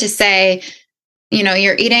hard to say,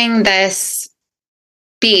 you're eating this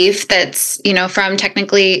beef that's, from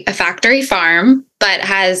technically a factory farm, but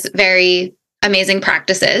has very amazing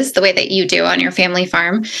practices the way that you do on your family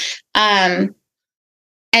farm. And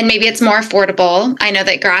maybe it's more affordable. I know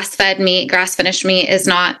that grass finished meat is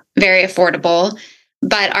not very affordable,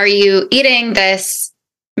 but are you eating this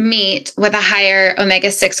meat with a higher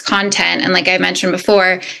omega-6 content? And like I mentioned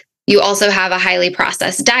before, you also have a highly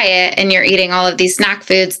processed diet and you're eating all of these snack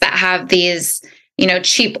foods that have these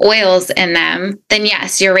cheap oils in them, then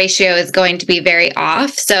yes, your ratio is going to be very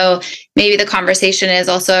off. So maybe the conversation is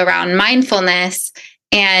also around mindfulness.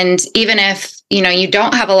 And even if, you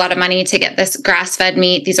don't have a lot of money to get this grass-fed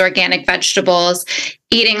meat, these organic vegetables,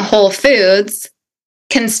 eating whole foods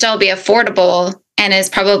can still be affordable and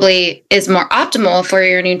is more optimal for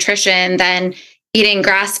your nutrition than eating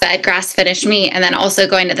grass-fed, grass-finished meat, and then also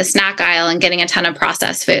going to the snack aisle and getting a ton of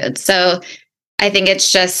processed food. So I think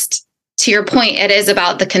it's just, to your point, it is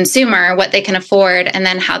about the consumer, what they can afford, and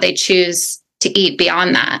then how they choose to eat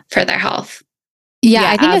beyond that for their health. Yeah,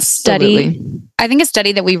 I think a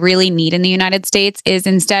study that we really need in the United States is,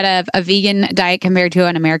 instead of a vegan diet compared to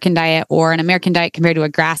an American diet or an American diet compared to a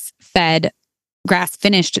grass-fed,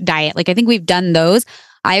 grass-finished diet. Like I think we've done those.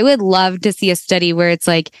 I would love to see a study where it's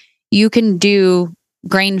like you can do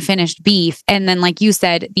grain-finished beef and then, like you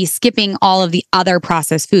said, be skipping all of the other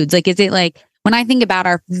processed foods. Like, is it like, when I think about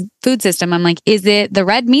our food system, I'm like, is it the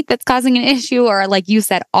red meat that's causing an issue? Or like you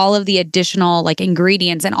said, all of the additional like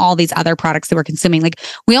ingredients and all these other products that we're consuming? Like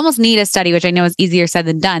we almost need a study, which I know is easier said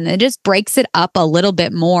than done. It just breaks it up a little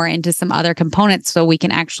bit more into some other components so we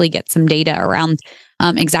can actually get some data around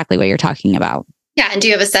exactly what you're talking about. Yeah. And do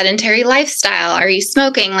you have a sedentary lifestyle? Are you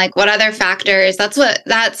smoking? Like what other factors? That's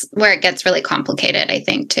where it gets really complicated, I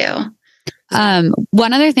think, too.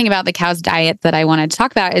 One other thing about the cow's diet that I wanted to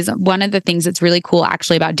talk about is one of the things that's really cool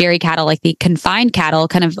actually about dairy cattle, like the confined cattle,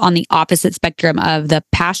 kind of on the opposite spectrum of the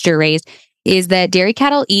pasture raised, is that dairy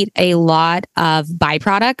cattle eat a lot of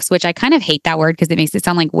byproducts, which I kind of hate that word because it makes it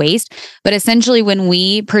sound like waste. But essentially, when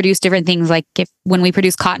we produce different things, like when we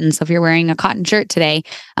produce cotton, so if you're wearing a cotton shirt today,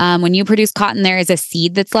 when you produce cotton, there is a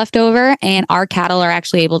seed that's left over, and our cattle are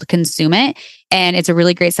actually able to consume it. And it's a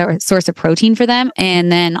really great source of protein for them.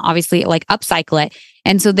 And then obviously like upcycle it.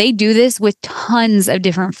 And so they do this with tons of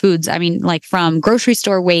different foods. I mean, like from grocery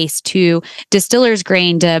store waste to distiller's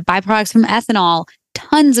grain to byproducts from ethanol,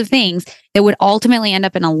 tons of things that would ultimately end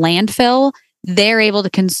up in a landfill. They're able to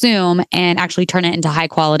consume and actually turn it into high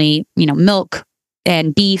quality, milk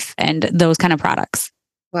and beef and those kind of products.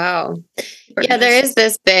 Wow. Yeah, there is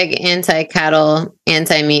this big anti-cattle,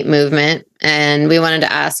 anti-meat movement. And we wanted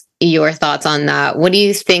to ask your thoughts on that. What do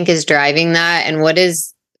you think is driving that?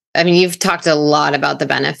 And you've talked a lot about the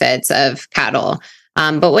benefits of cattle,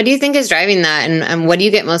 but what do you think is driving that? And what do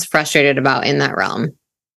you get most frustrated about in that realm?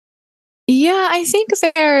 Yeah, I think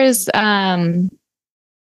there's, honestly,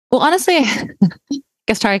 I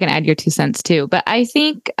guess Tara can add your 2 cents too, but I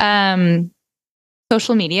think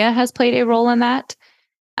social media has played a role in that.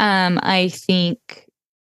 I think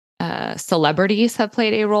celebrities have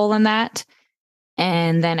played a role in that.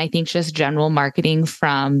 And then I think just general marketing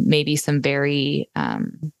from maybe some very,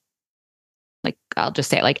 I'll just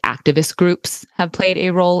say it, like activist groups have played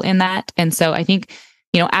a role in that. And so I think,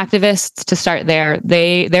 activists, to start there,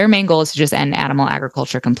 their main goal is to just end animal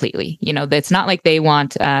agriculture completely. It's not like they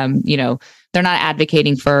want, they're not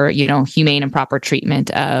advocating for, humane and proper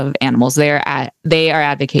treatment of animals. They are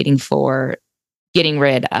advocating for getting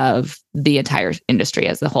rid of the entire industry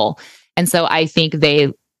as a whole. And so I think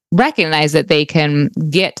they recognize that they can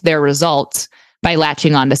get their results by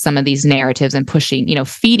latching onto some of these narratives and pushing,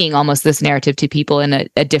 feeding almost this narrative to people in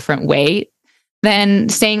a different way than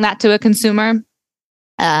saying that to a consumer.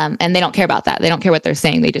 And they don't care about that. They don't care what they're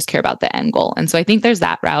saying. They just care about the end goal. And so I think there's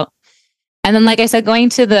that route. And then, like I said, going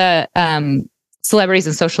to the celebrities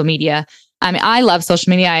and social media. I love social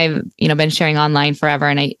media. I've, been sharing online forever,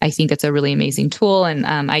 and I think it's a really amazing tool. And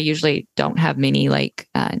I usually don't have many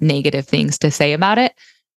negative things to say about it.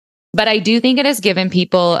 But I do think it has given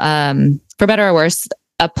people, for better or worse,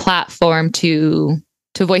 a platform to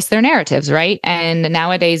voice their narratives, right? And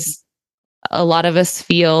nowadays, a lot of us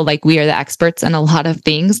feel like we are the experts in a lot of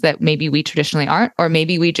things that maybe we traditionally aren't, or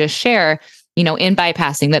maybe we just share, in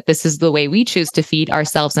bypassing that this is the way we choose to feed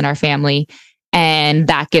ourselves and our family. And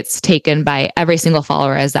that gets taken by every single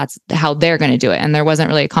follower as that's how they're going to do it. And there wasn't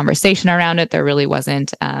really a conversation around it. There really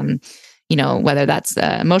wasn't, whether that's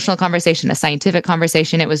an emotional conversation, a scientific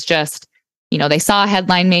conversation. It was just, they saw a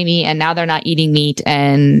headline maybe, and now they're not eating meat.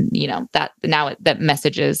 And, that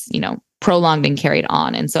message is, prolonged and carried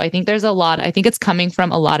on. And so I think I think it's coming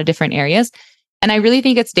from a lot of different areas. And I really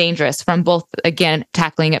think it's dangerous from both, again,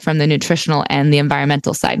 tackling it from the nutritional and the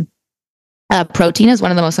environmental side. Protein is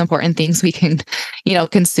one of the most important things we can,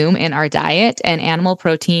 consume in our diet. And animal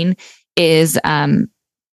protein is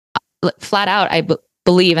flat out, I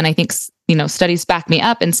believe, and I think, studies back me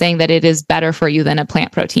up in saying that it is better for you than a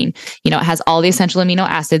plant protein. It has all the essential amino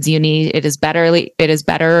acids you need. It is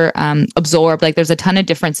better absorbed. Like there's a ton of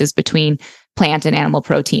differences between plant and animal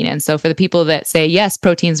protein. And so for the people that say, yes,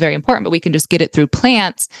 protein is very important, but we can just get it through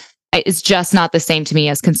plants, it's just not the same to me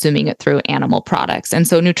as consuming it through animal products. And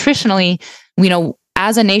so nutritionally,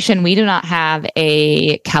 as a nation, we do not have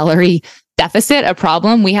a calorie deficit, a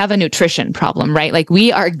problem. We have a nutrition problem, right? Like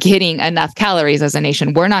we are getting enough calories as a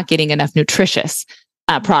nation. We're not getting enough nutritious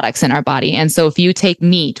products in our body. And so if you take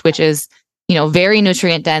meat, which is, very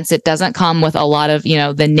nutrient dense, it doesn't come with a lot of,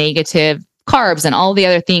 the negative carbs and all the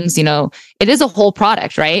other things, it is a whole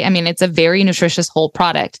product, right? I mean, it's a very nutritious whole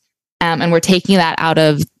product. And we're taking that out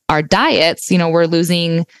of our diets. We're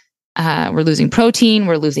losing protein,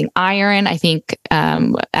 we're losing iron. I think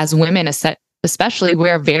as women, especially,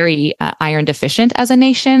 we're very iron deficient as a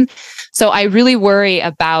nation. So I really worry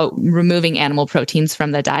about removing animal proteins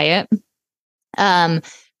from the diet. From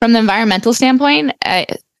the environmental standpoint, I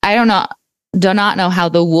do not know how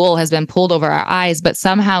the wool has been pulled over our eyes, but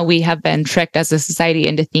somehow we have been tricked as a society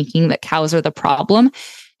into thinking that cows are the problem.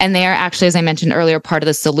 And they are actually, as I mentioned earlier, part of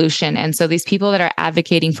the solution. And so these people that are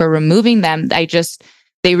advocating for removing them,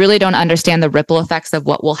 they really don't understand the ripple effects of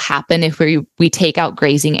what will happen if we take out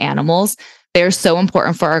grazing animals. They're so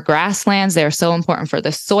important for our grasslands. They're so important for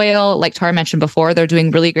the soil. Like Tara mentioned before, they're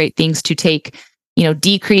doing really great things to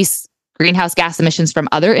decrease greenhouse gas emissions from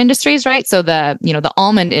other industries, right? So the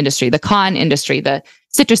almond industry, the con industry, the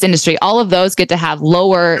citrus industry, all of those get to have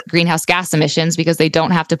lower greenhouse gas emissions because they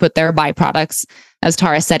don't have to put their byproducts, as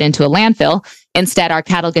Tara said, into a landfill. Instead, our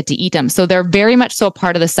cattle get to eat them. So they're very much so a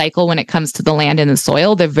part of the cycle when it comes to the land and the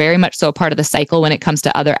soil. They're very much so a part of the cycle when it comes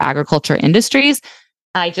to other agriculture industries.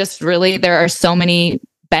 There are so many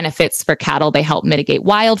benefits for cattle. They help mitigate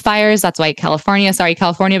wildfires. That's why California,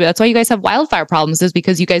 but that's why you guys have wildfire problems, is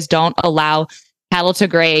because you guys don't allow cattle to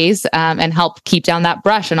graze and help keep down that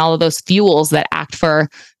brush and all of those fuels that act for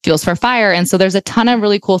fuels for fire. And so there's a ton of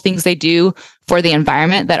really cool things they do for the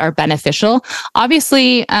environment that are beneficial.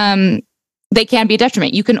 Obviously, they can be a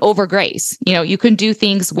detriment. You can overgraze. You can do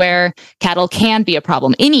things where cattle can be a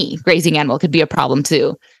problem. Any grazing animal could be a problem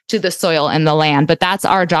to the soil and the land. But that's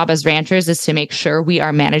our job as ranchers, is to make sure we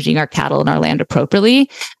are managing our cattle and our land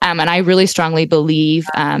appropriately. And I really strongly believe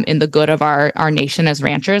in the good of our nation as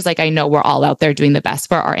ranchers. Like, I know we're all out there doing the best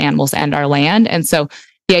for our animals and our land. And so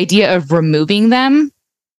the idea of removing them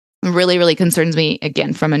really, really concerns me,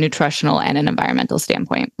 again, from a nutritional and an environmental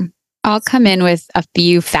standpoint. I'll come in with a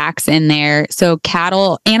few facts in there. So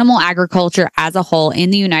animal agriculture as a whole in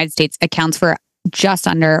the United States accounts for just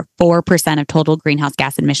under 4% of total greenhouse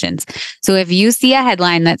gas emissions. So if you see a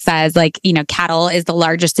headline that says cattle is the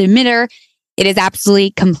largest emitter, it is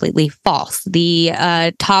absolutely completely false. The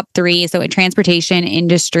top three, so transportation,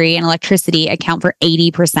 industry, and electricity, account for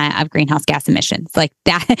 80% of greenhouse gas emissions. Like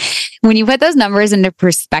that, when you put those numbers into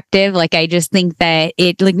perspective, I just think that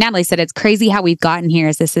like Natalie said, it's crazy how we've gotten here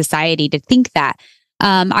as a society to think that.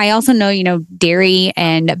 I also know, dairy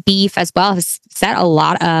and beef as well has set a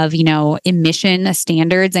lot of, emission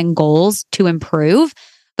standards and goals to improve.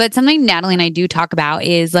 But something Natalie and I do talk about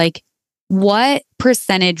is what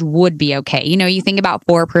percentage would be okay? You think about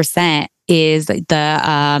 4% is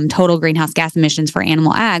the total greenhouse gas emissions for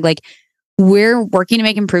animal ag. We're working to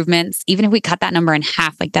make improvements. Even if we cut that number in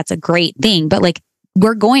half, that's a great thing. But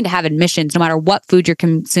we're going to have emissions no matter what food you're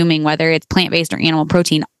consuming, whether it's plant-based or animal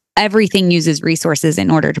protein. Everything uses resources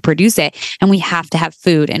in order to produce it. And we have to have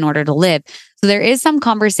food in order to live. So there is some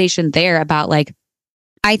conversation there about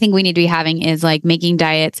I think we need to be having is making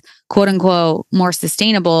diets, quote unquote, more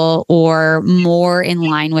sustainable or more in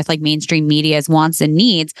line with mainstream media's wants and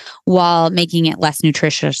needs while making it less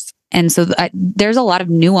nutritious. And so there's a lot of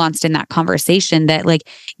nuance in that conversation that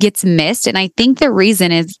gets missed. And I think the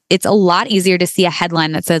reason is it's a lot easier to see a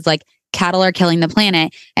headline that says cattle are killing the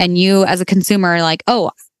planet. And you as a consumer are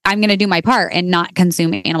oh, I'm going to do my part and not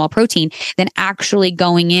consume animal protein, than actually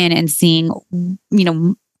going in and seeing,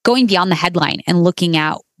 going beyond the headline and looking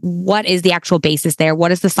at what is the actual basis there,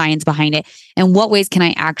 what is the science behind it, and what ways can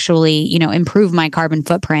I actually, improve my carbon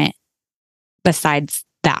footprint besides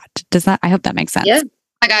that. I hope that makes sense. Yeah. Oh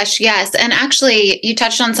my gosh, yes. And actually, you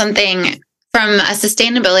touched on something from a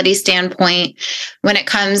sustainability standpoint when it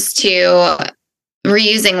comes to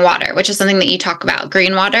reusing water, which is something that you talk about,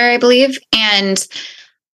 green water, I believe. And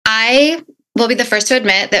I will be the first to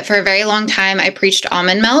admit that for a very long time, I preached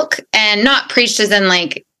almond milk, and not preached as in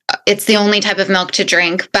it's the only type of milk to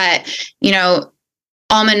drink, but,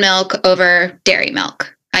 almond milk over dairy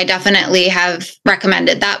milk. I definitely have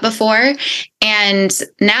recommended that before. And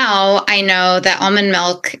now I know that almond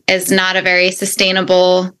milk is not a very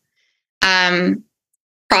sustainable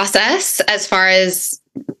process as far as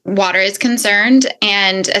water is concerned,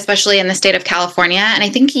 and especially in the state of California. And I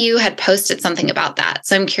think you had posted something about that.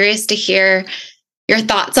 So I'm curious to hear your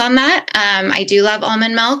thoughts on that. I do love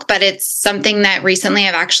almond milk, but it's something that recently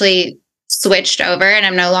I've actually switched over, and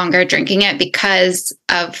I'm no longer drinking it because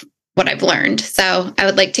of what I've learned. So I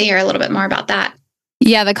would like to hear a little bit more about that.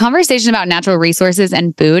 Yeah, the conversation about natural resources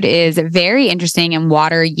and food is very interesting, and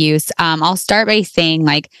water use. I'll start by saying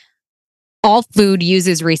all food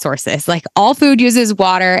uses resources. All food uses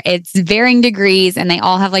water. It's varying degrees, and they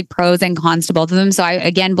all have pros and cons to both of them. So I,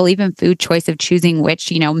 again, believe in food choice of choosing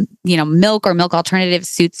which, milk or milk alternative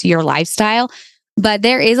suits your lifestyle. But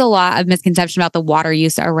there is a lot of misconception about the water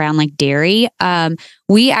use around dairy.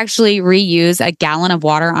 We actually reuse a gallon of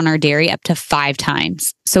water on our dairy up to 5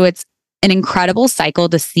 times. So it's an incredible cycle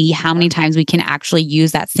to see how many times we can actually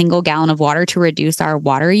use that single gallon of water to reduce our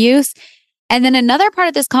water use. And then another part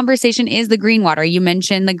of this conversation is the green water. You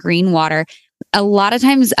mentioned the green water. A lot of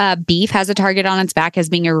times beef has a target on its back as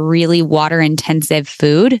being a really water intensive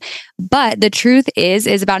food. But the truth is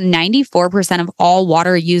about 94% of all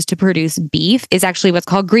water used to produce beef is actually what's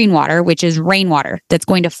called green water, which is rainwater that's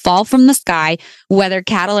going to fall from the sky, whether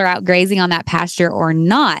cattle are out grazing on that pasture or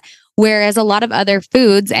not. Whereas a lot of other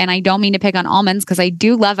foods, and I don't mean to pick on almonds because I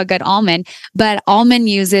do love a good almond, but almond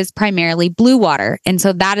uses primarily blue water. And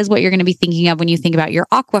so that is what you're going to be thinking of when you think about your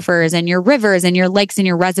aquifers and your rivers and your lakes and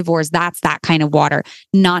your reservoirs. That's that kind of water,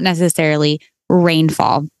 not necessarily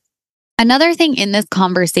rainfall. Another thing in this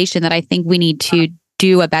conversation that I think we need to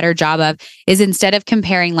do a better job of is instead of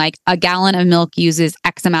comparing like a gallon of milk uses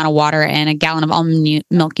X amount of water and a gallon of almond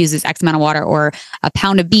milk uses X amount of water, or a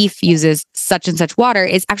pound of beef uses such and such water,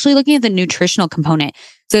 is actually looking at the nutritional component.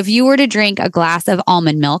 So if you were to drink a glass of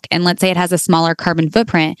almond milk, and let's say it has a smaller carbon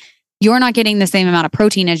footprint, you're not getting the same amount of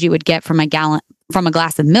protein as you would get from a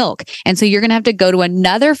glass of milk. And so you're going to have to go to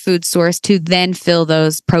another food source to then fill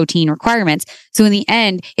those protein requirements. So in the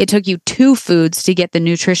end, it took you 2 foods to get the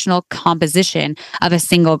nutritional composition of a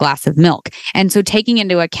single glass of milk. And so taking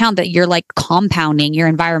into account that you're like compounding your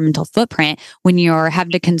environmental footprint when you're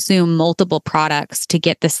having to consume multiple products to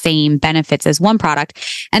get the same benefits as one product.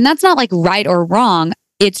 And that's not like right or wrong.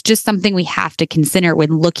 It's just something we have to consider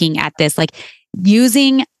when looking at this, like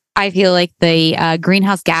using, I feel like the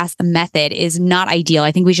greenhouse gas method is not ideal.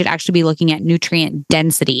 I think we should actually be looking at nutrient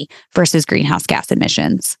density versus greenhouse gas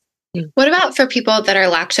emissions. What about for people that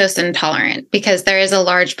are lactose intolerant? Because there is a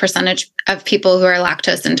large percentage of people who are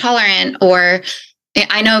lactose intolerant, or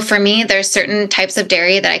I know for me, there's certain types of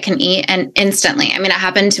dairy that I can eat and instantly. I mean, it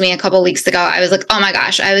happened to me a couple of weeks ago. I was like, oh my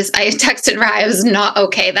gosh, I texted Rye. I was not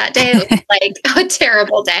okay that day. It was like a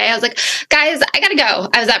terrible day. I was like, guys, I gotta go.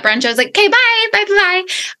 I was at brunch. I was like, okay, bye.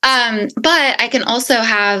 But I can also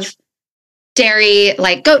have dairy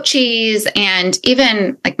like goat cheese and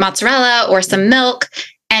even like mozzarella or some milk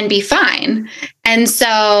and be fine. And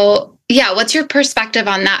so, yeah, what's your perspective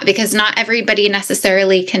on that? Because not everybody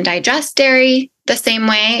necessarily can digest dairy the same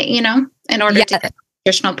way, in order to get a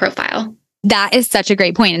nutritional profile. That is such a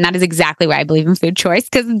great point. And that is exactly why I believe in food choice,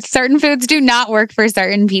 because certain foods do not work for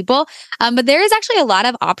certain people. But there is actually a lot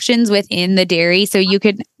of options within the dairy. So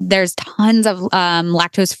there's tons of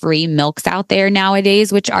lactose-free milks out there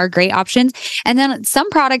nowadays, which are great options. And then some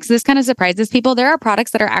products, this kind of surprises people. There are products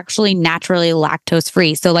that are actually naturally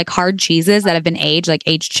lactose-free. So like hard cheeses that have been aged, like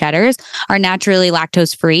aged cheddars, are naturally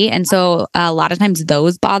lactose-free. And so a lot of times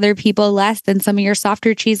those bother people less than some of your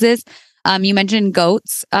softer cheeses. You mentioned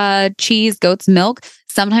goat's cheese, goat's milk.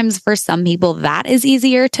 Sometimes for some people that is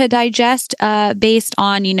easier to digest based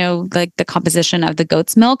on, like the composition of the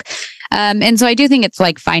goat's milk. And so I do think it's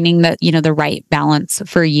like finding the right balance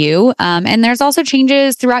for you. And there's also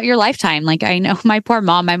changes throughout your lifetime. Like I know my poor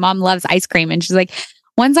mom, loves ice cream, and she's like,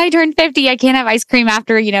 once I turn 50, I can't have ice cream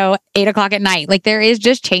after, 8:00 at night. Like there is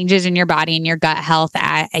just changes in your body and your gut health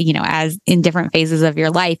as in different phases of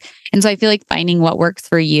your life. And so I feel like finding what works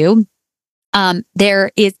for you.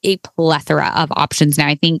 There is a plethora of options now.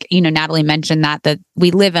 I think, Natalie mentioned that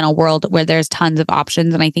we live in a world where there's tons of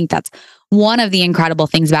options. And I think that's one of the incredible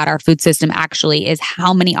things about our food system actually is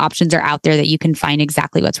how many options are out there that you can find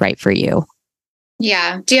exactly what's right for you.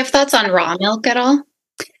 Yeah. Do you have thoughts on raw milk at all?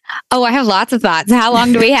 Oh, I have lots of thoughts. How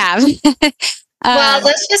long do we have? Well,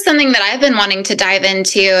 that's just something that I've been wanting to dive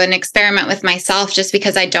into and experiment with myself just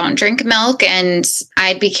because I don't drink milk, and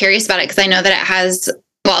I'd be curious about it because I know that it has.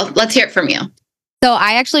 Well, let's hear it from you. So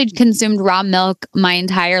I actually consumed raw milk my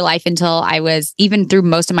entire life until I was even through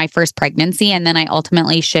most of my first pregnancy. And then I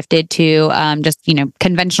ultimately shifted to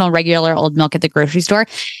conventional, regular old milk at the grocery store.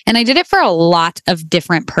 And I did it for a lot of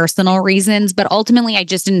different personal reasons. But ultimately, I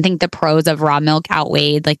just didn't think the pros of raw milk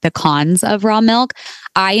outweighed like the cons of raw milk.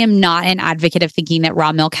 I am not an advocate of thinking that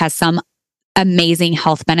raw milk has some amazing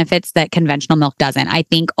health benefits that conventional milk doesn't. I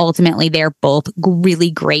think ultimately they're both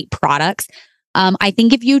really great products. I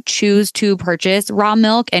think if you choose to purchase raw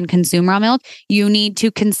milk and consume raw milk, you need to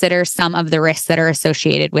consider some of the risks that are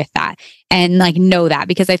associated with that and know that,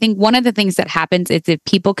 because I think one of the things that happens is if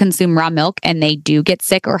people consume raw milk and they do get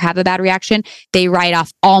sick or have a bad reaction, they write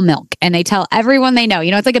off all milk and they tell everyone they know.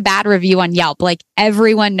 It's like a bad review on Yelp, like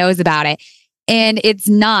everyone knows about it. And it's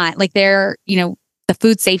not like the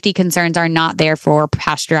food safety concerns are not there for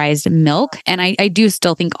pasteurized milk. And I do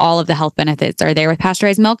still think all of the health benefits are there with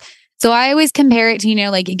pasteurized milk. So I always compare it to,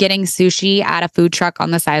 like getting sushi at a food truck on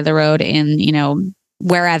the side of the road in,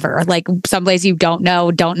 wherever, like someplace you don't know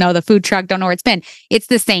the food truck, don't know where it's been. It's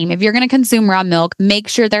the same. If you're going to consume raw milk, make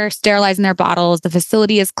sure they're sterilizing their bottles. The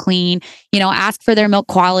facility is clean, ask for their milk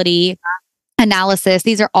quality analysis.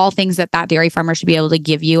 These are all things that dairy farmer should be able to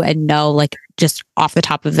give you and know, like just off the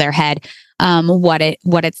top of their head, what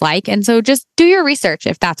it's like. And so just do your research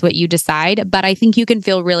if that's what you decide. But I think you can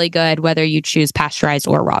feel really good whether you choose pasteurized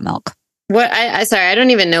or raw milk. Sorry, I don't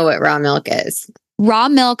even know what raw milk is. Raw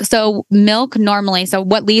milk. So milk normally, so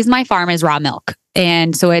what leaves my farm is raw milk.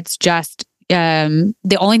 And so it's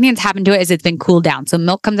the only thing that's happened to it is it's been cooled down. So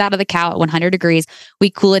milk comes out of the cow at 100 degrees. We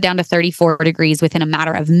cool it down to 34 degrees within a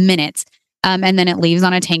matter of minutes. And then it leaves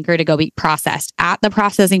on a tanker to go be processed. At the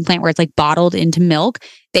processing plant where it's like bottled into milk,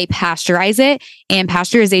 they pasteurize it. And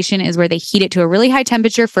pasteurization is where they heat it to a really high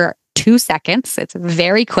temperature for 2 seconds. It's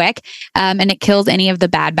very quick. And it kills any of the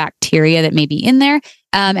bad bacteria that may be in there.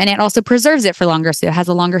 And it also preserves it for longer. So it has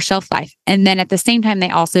a longer shelf life. And then at the same time, they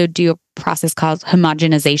also do a process called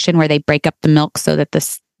homogenization where they break up the milk so that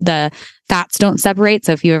the fats don't separate.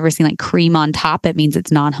 So if you've ever seen like cream on top, it means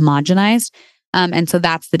it's non-homogenized. And so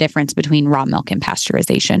that's the difference between raw milk and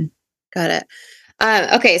pasteurization. Got it.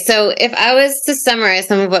 Okay. So if I was to summarize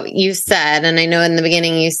some of what you said, and I know in the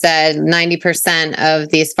beginning you said 90% of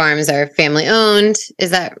these farms are family owned.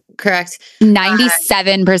 Is that correct?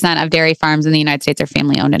 97% of dairy farms in the United States are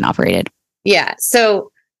family owned and operated. Yeah.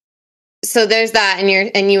 So there's that.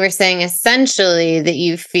 And you were saying essentially that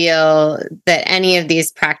you feel that any of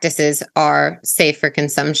these practices are safe for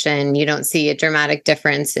consumption. You don't see a dramatic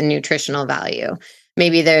difference in nutritional value.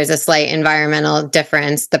 Maybe there's a slight environmental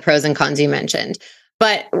difference, the pros and cons you mentioned.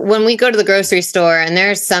 But when we go to the grocery store and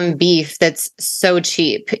there's some beef that's so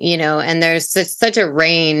cheap, and there's such a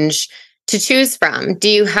range to choose from, do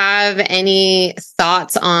you have any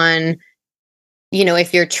thoughts on,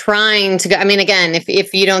 if you're trying to go, again,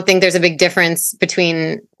 if you don't think there's a big difference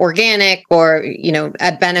between organic or,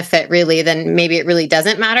 a benefit really, then maybe it really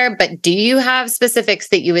doesn't matter. But do you have specifics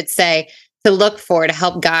that you would say to look for to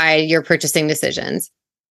help guide your purchasing decisions?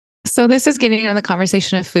 So this is getting into the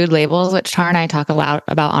conversation of food labels, which Tara and I talk a lot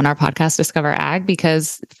about on our podcast, Discover Ag,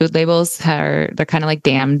 because food labels they're kind of like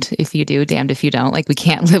damned if you do, damned if you don't. Like we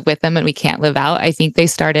can't live with them and we can't live out. I think they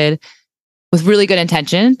started with really good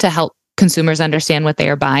intention to help consumers understand what they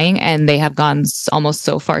are buying, and they have gone almost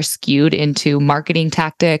so far skewed into marketing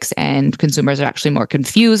tactics, and consumers are actually more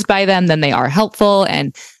confused by them than they are helpful.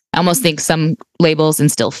 And I almost think some labels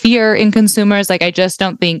instill fear in consumers. Like I just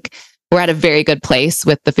don't think we're at a very good place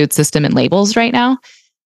with the food system and labels right now.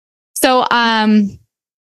 So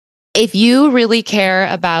if you really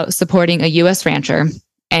care about supporting a US rancher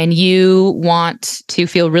and you want to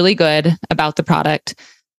feel really good about the product,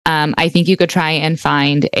 I think you could try and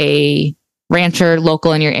find a rancher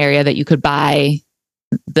local in your area that you could buy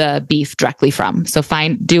the beef directly from. So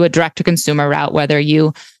do a direct to consumer route, whether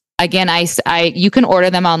you, again, you can order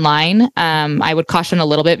them online. I would caution a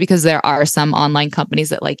little bit because there are some online companies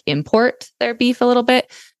that like import their beef a little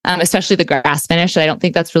bit, especially the grass finished. I don't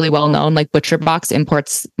think that's really well known. Like Butcher Box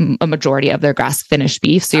imports a majority of their grass finished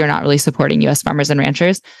beef. So you're not really supporting US farmers and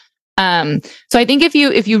ranchers. So I think if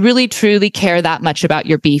you really truly care that much about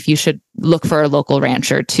your beef, you should look for a local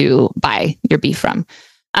rancher to buy your beef from.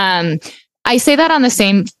 I say that on the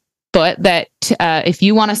same foot that if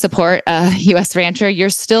you want to support a U.S. rancher, you're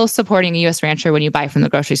still supporting a U.S. rancher when you buy from the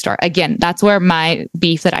grocery store. Again, that's where my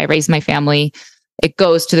beef that I raise my family, it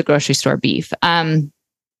goes to the grocery store beef.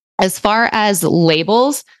 As far as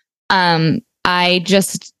labels, I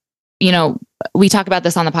just, we talk about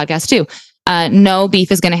this on the podcast too. No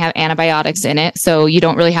beef is going to have antibiotics in it. So you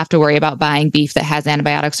don't really have to worry about buying beef that has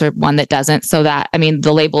antibiotics or one that doesn't. So that,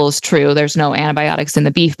 the label is true. There's no antibiotics in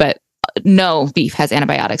the beef, but no beef has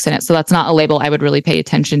antibiotics in it. So that's not a label I would really pay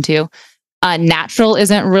attention to. Natural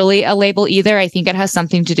isn't really a label either. I think it has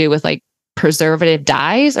something to do with like preservative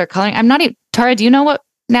dyes or coloring. I'm not even, Tara, do you know what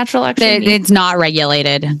natural actually means? It's not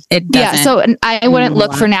regulated. It doesn't. Yeah, so I wouldn't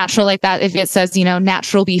look for natural like that. If it says,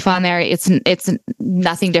 natural beef on there, it's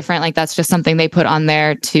nothing different. Like that's just something they put on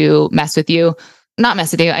there to mess with you. Not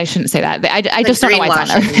mess with you. I shouldn't say that. I just don't know why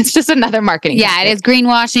it's on there. It's just another marketing. Yeah, tactic. It is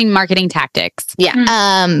greenwashing marketing tactics.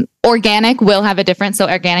 Yeah. Organic will have a difference. So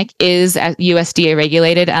organic is USDA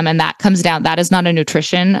regulated. And that comes down, that is not a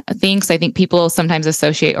nutrition thing. So I think people sometimes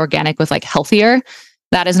associate organic with like healthier.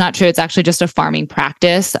 That is not true. It's actually just a farming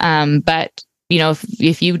practice. But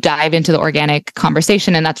if you dive into the organic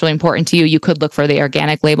conversation and that's really important to you, you could look for the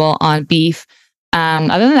organic label on beef.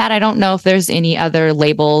 Other than that, I don't know if there's any other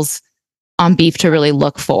labels on beef to really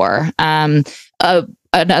look for. Sorry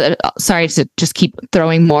to just keep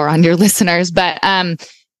throwing more on your listeners, but I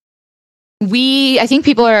think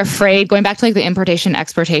people are afraid, going back to like the importation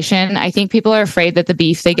exportation, I think people are afraid that the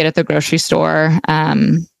beef they get at the grocery store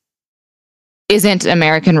isn't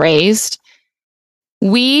American raised.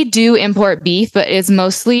 We do import beef, but it's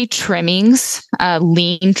mostly trimmings,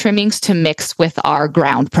 lean trimmings to mix with our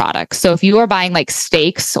ground products. So if you are buying like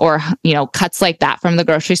steaks or, cuts like that from the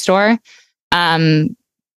grocery store,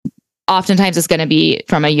 oftentimes it's going to be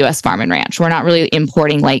from a U.S. farm and ranch. We're not really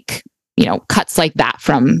importing like, cuts like that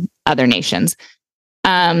from other nations.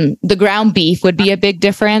 The ground beef would be a big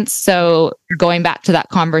difference. So going back to that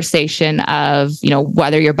conversation of,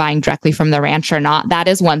 whether you're buying directly from the ranch or not, that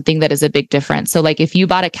is one thing that is a big difference. So like if you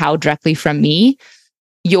bought a cow directly from me,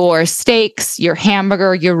 your steaks, your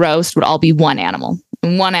hamburger, your roast would all be one animal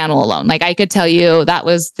alone. Like I could tell you that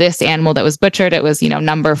was this animal that was butchered. It was,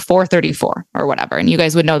 number 434 or whatever. And you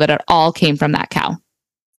guys would know that it all came from that cow.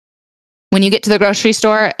 When you get to the grocery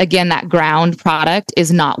store, again, that ground product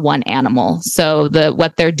is not one animal. So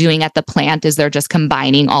what they're doing at the plant is they're just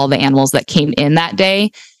combining all the animals that came in that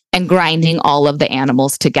day and grinding all of the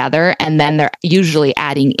animals together. And then they're usually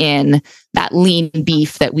adding in that lean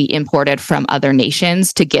beef that we imported from other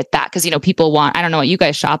nations to get that. Because, people want, I don't know what you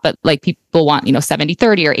guys shop, but like people want,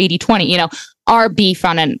 70-30 or 80-20, our beef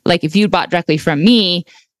like if you bought directly from me,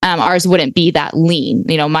 ours wouldn't be that lean.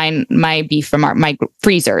 My beef from my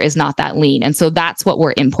freezer is not that lean. And so that's what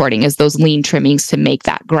we're importing is those lean trimmings to make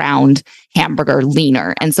that ground hamburger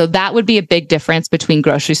leaner. And so that would be a big difference between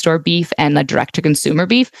grocery store beef and the direct to consumer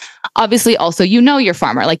beef. Obviously, also, your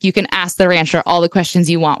farmer, like you can ask the rancher all the questions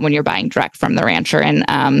you want when you're buying direct from the rancher.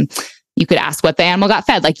 And you could ask what the animal got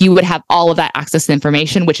fed. Like you would have all of that access to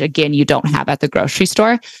information, which again, you don't have at the grocery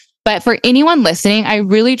store. But for anyone listening, I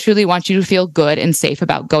really, truly want you to feel good and safe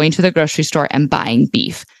about going to the grocery store and buying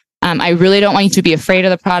beef. I really don't want you to be afraid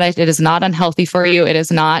of the product. It is not unhealthy for you. It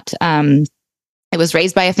is not, it was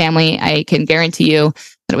raised by a family. I can guarantee you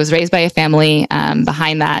that it was raised by a family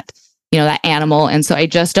behind that, that animal. And so I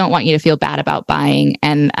just don't want you to feel bad about buying.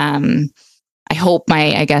 And I hope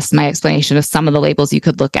my explanation of some of the labels you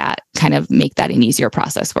could look at kind of make that an easier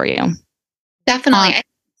process for you. Definitely.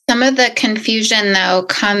 Some of the confusion, though,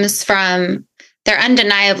 comes from there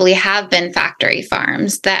undeniably have been factory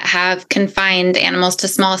farms that have confined animals to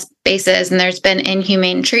small spaces, and there's been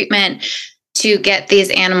inhumane treatment to get these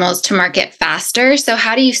animals to market faster. So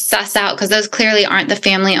how do you suss out? Because those clearly aren't the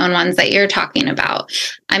family-owned ones that you're talking about.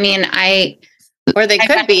 Or they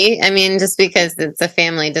could be. Just because it's a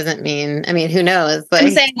family doesn't mean, who knows? I'm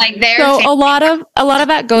saying they're so a lot of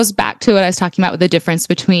that goes back to what I was talking about with the difference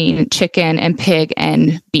between chicken and pig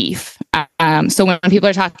and beef. So when people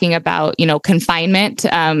are talking about, confinement,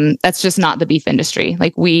 that's just not the beef industry.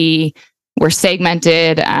 Like we're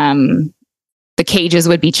segmented. The cages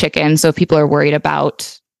would be chicken. So if people are worried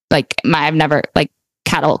about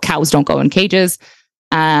cows don't go in cages.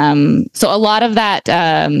 So a lot of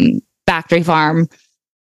that, factory farm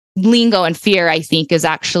lingo and fear, I think, is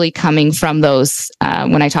actually coming from those,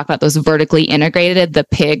 when I talk about those vertically integrated, the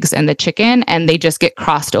pigs and the chicken, and they just get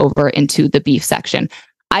crossed over into the beef section.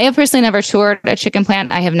 I have personally never toured a chicken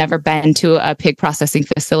plant. I have never been to a pig processing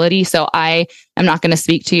facility. So I am not going to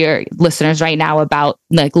speak to your listeners right now about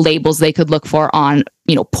like labels they could look for on,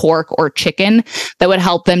 pork or chicken that would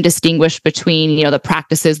help them distinguish between, the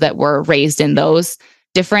practices that were raised in those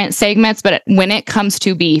different segments. But when it comes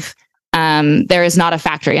to beef, there is not a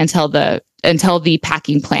factory until the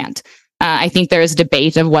packing plant. I think there is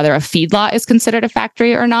debate of whether a feedlot is considered a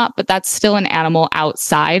factory or not, but that's still an animal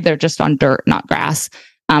outside. They're just on dirt, not grass.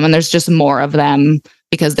 And there's just more of them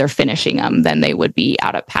because they're finishing them than they would be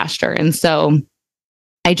out at pasture. And so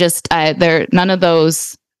none of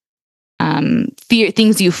those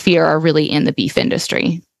things you fear are really in the beef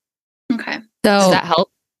industry. Okay. So does that help?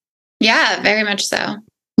 Yeah, very much so.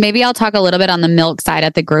 Maybe I'll talk a little bit on the milk side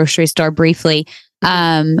at the grocery store briefly.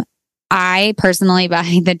 I personally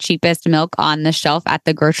buy the cheapest milk on the shelf at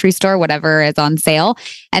the grocery store, whatever is on sale.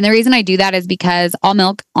 And the reason I do that is because all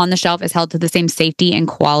milk on the shelf is held to the same safety and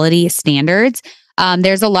quality standards.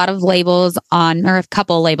 There's a lot of labels or a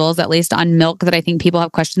couple labels at least on milk that I think people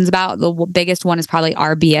have questions about. The biggest one is probably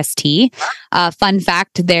RBST. Fun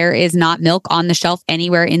fact, there is not milk on the shelf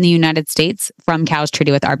anywhere in the United States from cows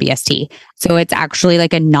treated with RBST. So it's actually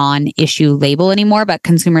like a non-issue label anymore, but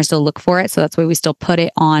consumers still look for it. So that's why we still put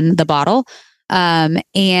it on the bottle.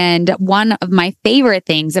 And one of my favorite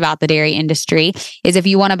things about the dairy industry is if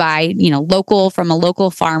you want to buy, local from a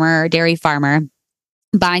local farmer or dairy farmer,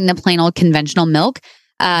 buying the plain old conventional milk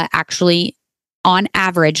actually on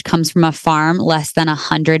average comes from a farm less than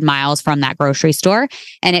 100 miles from that grocery store.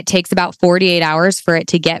 And it takes about 48 hours for it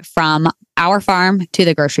to get from our farm to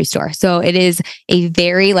the grocery store. So it is a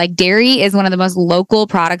very dairy is one of the most local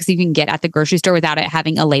products you can get at the grocery store without it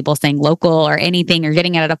having a label saying local or anything or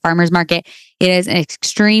getting it at a farmer's market. It is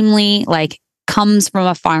extremely comes from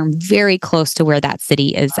a farm very close to where that city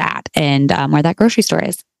is at and where that grocery store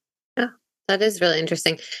is. That is really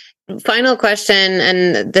interesting. Final question,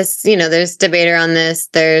 and this, there's debate around this.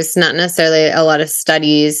 There's not necessarily a lot of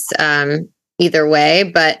studies either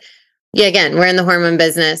way, but yeah, again, we're in the hormone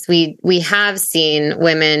business. We have seen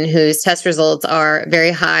women whose test results are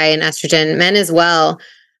very high in estrogen, men as well,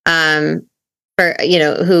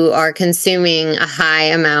 who are consuming a high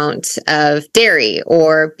amount of dairy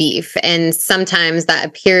or beef. And sometimes that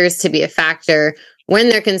appears to be a factor when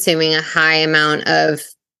they're consuming a high amount of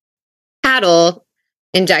cattle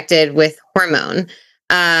injected with hormone.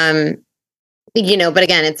 But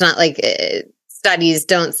again, it's not like studies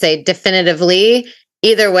don't say definitively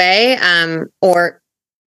either way,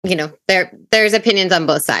 there's opinions on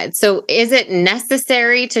both sides. So is it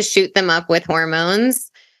necessary to shoot them up with hormones?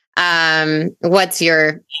 What's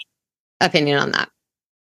your opinion on that?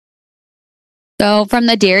 So from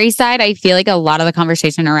the dairy side, I feel like a lot of the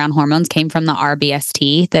conversation around hormones came from the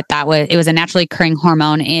RBST, it was a naturally occurring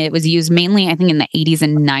hormone. It was used mainly, I think, in the 80s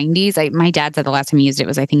and 90s. My dad said the last time he used it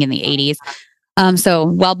was, I think, in the 80s. So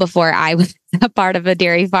well before I was a part of a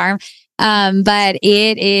dairy farm. But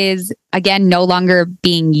it is, again, no longer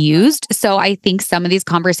being used. So I think some of these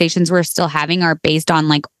conversations we're still having are based on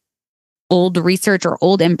like old research or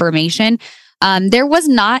old information. There was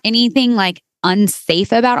not anything like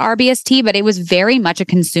unsafe about RBST, but it was very much a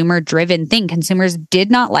consumer driven thing. Consumers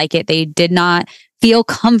did not like it. They did not feel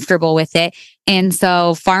comfortable with it. And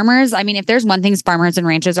so farmers, I mean, if there's one thing farmers and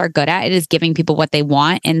ranchers are good at, it is giving people what they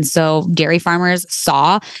want. And so dairy farmers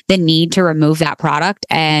saw the need to remove that product,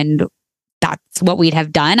 and that's what we'd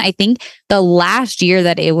have done. I think the last year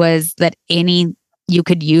that you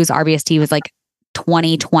could use RBST was like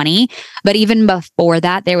 2020. But even before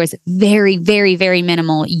that, there was very, very, very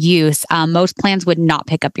minimal use. Most plants would not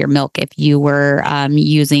pick up your milk if you were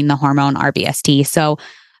using the hormone RBST. So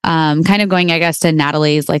kind of going, I guess, to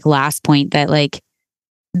Natalie's like last point that like,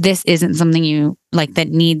 this isn't something you like that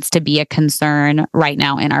needs to be a concern right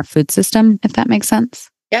now in our food system, if that makes sense.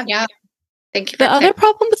 Yeah. Yeah. Thank you. The other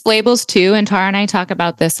problem with labels too, and Tara and I talk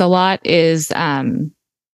about this a lot, is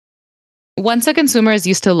once a consumer is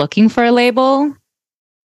used to looking for a label,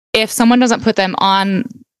 if someone doesn't put them on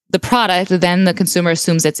the product, then the consumer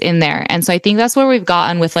assumes it's in there. And so I think that's where we've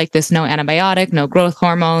gotten with like this no antibiotic, no growth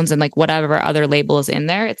hormones, and like whatever other label is in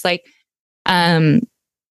there. It's like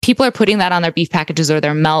people are putting that on their beef packages or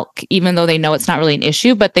their milk, even though they know it's not really an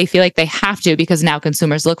issue, but they feel like they have to because now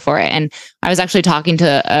consumers look for it. And I was actually talking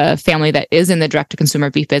to a family that is in the direct-to-consumer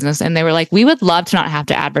beef business, and they were like, we would love to not have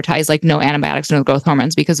to advertise like no antibiotics, no growth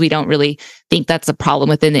hormones, because we don't really think that's a problem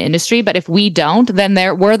within the industry. But if we don't, then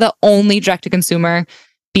we're the only direct-to-consumer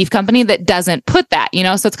beef company that doesn't put that,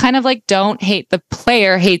 So it's kind of like, don't hate the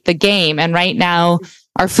player, hate the game. And right now,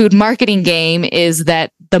 our food marketing game is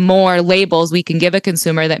that the more labels we can give a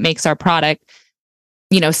consumer that makes our product,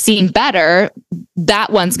 seem better,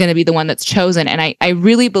 that one's going to be the one that's chosen. And I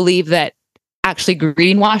really believe that actually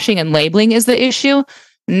greenwashing and labeling is the issue,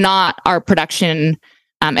 not our production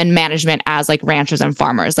and management as like ranchers and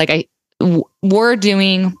farmers. Like we're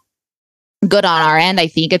doing good on our end. I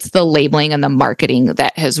think it's the labeling and the marketing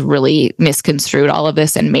that has really misconstrued all of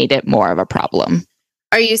this and made it more of a problem.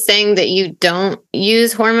 Are you saying that you don't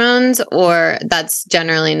use hormones, or that's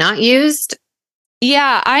generally not used?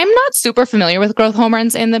 Yeah, I'm not super familiar with growth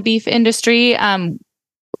hormones in the beef industry. I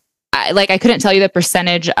couldn't tell you the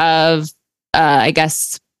percentage of, I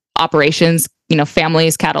guess, operations,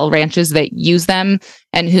 families, cattle ranches that use them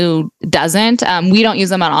and who doesn't. We don't use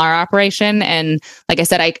them on our operation. And like I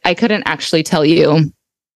said, I couldn't actually tell you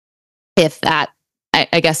if that,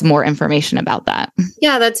 I guess, more information about that.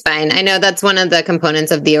 Yeah, that's fine. I know that's one of the components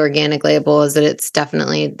of the organic label is that it's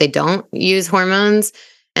definitely, they don't use hormones,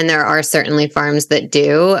 and there are certainly farms that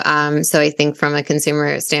do. So I think from a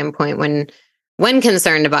consumer standpoint, when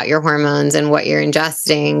concerned about your hormones and what you're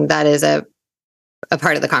ingesting, that is a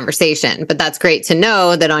part of the conversation. But that's great to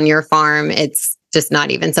know that on your farm, it's just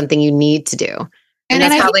not even something you need to do. And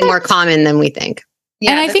that's probably more common than we think.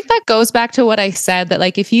 Yeah, and I think that goes back to what I said, that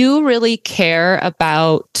like, if you really care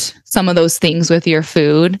about some of those things with your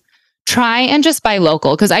food, try and just buy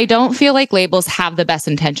local. Because I don't feel like labels have the best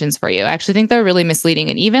intentions for you. I actually think they're really misleading.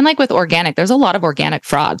 And even like with organic, there's a lot of organic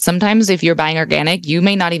fraud. Sometimes if you're buying organic, you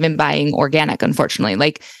may not even buying organic,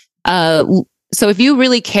 unfortunately. So if you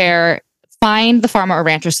really care, find the farmer or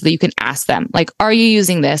rancher so that you can ask them, like, are you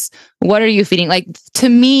using this? What are you feeding? Like, to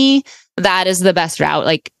me, that is the best route.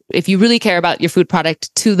 Like, if you really care about your food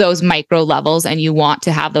product to those micro levels and you want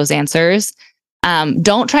to have those answers,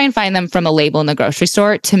 don't try and find them from a label in the grocery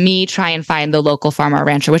store. To me, try and find the local farmer or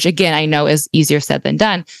rancher, which again, I know is easier said than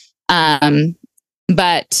done.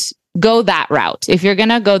 But go that route. If you're going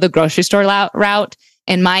to go the grocery store route,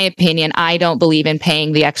 in my opinion, I don't believe in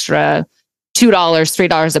paying the extra $2,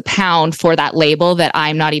 $3 a pound for that label that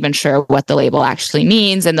I'm not even sure what the label actually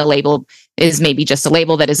means. And the label is maybe just a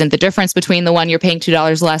label that isn't the difference between the one you're paying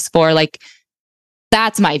 $2 less for. Like,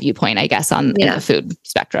 that's my viewpoint, I guess, in the food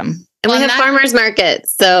spectrum. And we have farmers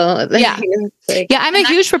markets. So yeah, I'm a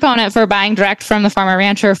huge proponent for buying direct from the farmer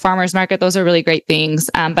rancher, farmers market. Those are really great things.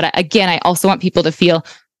 But again, I also want people to feel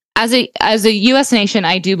as a US nation,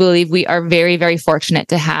 I do believe we are very, very fortunate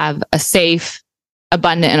to have a safe,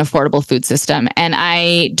 abundant, and affordable food system. And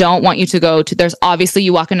I don't want you to there's obviously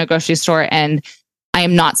you walk into a grocery store, and I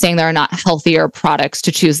am not saying there are not healthier products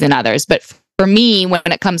to choose than others. But for me, when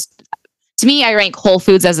it comes to me, I rank Whole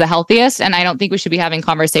Foods as the healthiest, and I don't think we should be having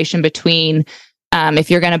conversation between if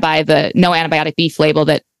you're going to buy the no antibiotic beef label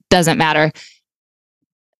that doesn't matter,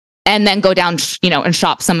 and then go down, and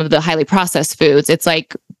shop some of the highly processed foods. It's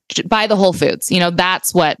like, buy the Whole Foods.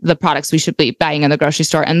 That's what the products we should be buying in the grocery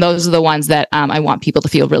store, and those are the ones that I want people to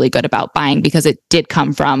feel really good about buying because it did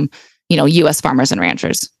come from U.S. farmers and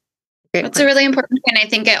ranchers. That's a really important point. I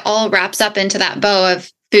think it all wraps up into that bow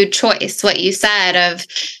of food choice, what you said of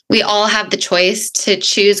we all have the choice to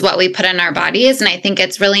choose what we put in our bodies. And I think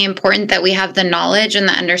it's really important that we have the knowledge and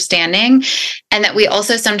the understanding, and that we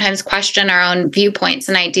also sometimes question our own viewpoints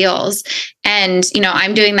and ideals. And,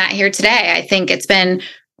 I'm doing that here today. I think it's been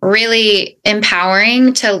really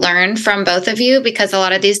empowering to learn from both of you because a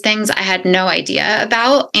lot of these things I had no idea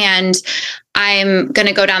about. And I'm going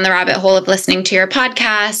to go down the rabbit hole of listening to your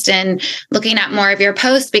podcast and looking at more of your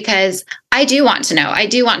posts because I do want to know. I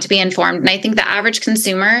do want to be informed. And I think the average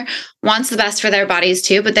consumer wants the best for their bodies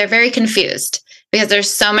too, but they're very confused because there's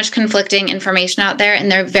so much conflicting information out there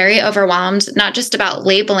and they're very overwhelmed, not just about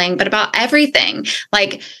labeling, but about everything.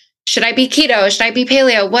 Like, should I be keto? Should I be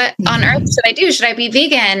paleo? What on earth should I do? Should I be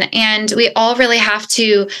vegan? And we all really have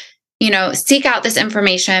to, seek out this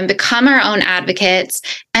information, become our own advocates,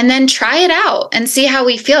 and then try it out and see how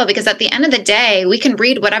we feel. Because at the end of the day, we can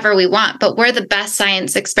read whatever we want, but we're the best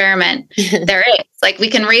science experiment there is. Like, we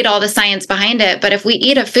can read all the science behind it, but if we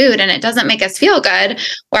eat a food and it doesn't make us feel good,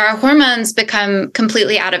 or our hormones become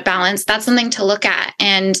completely out of balance, that's something to look at.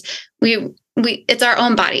 And it's our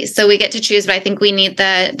own bodies, so we get to choose, but I think we need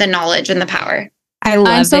the knowledge and the power. I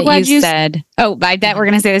love that you said, I bet we're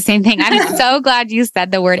going to say the same thing. I'm so glad you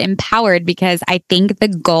said the word empowered, because I think the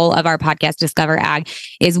goal of our podcast, Discover Ag,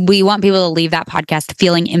 is we want people to leave that podcast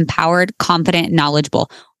feeling empowered, confident,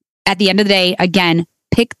 knowledgeable. At the end of the day, again,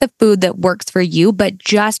 pick the food that works for you, but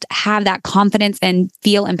just have that confidence and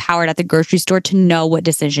feel empowered at the grocery store to know what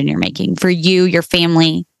decision you're making for you, your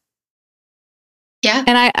family. Yeah.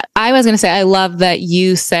 And I was going to say, I love that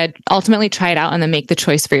you said, ultimately try it out and then make the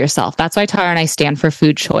choice for yourself. That's why Tara and I stand for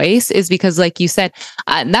food choice, is because like you said,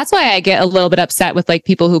 that's why I get a little bit upset with like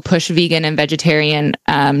people who push vegan and vegetarian,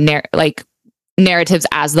 narratives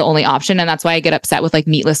as the only option. And that's why I get upset with like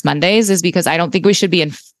Meatless Mondays, is because I don't think we should be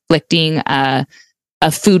inflicting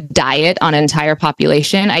a food diet on an entire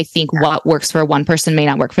population. I think what works for one person may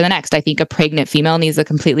not work for the next. I think a pregnant female needs a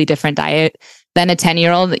completely different diet than a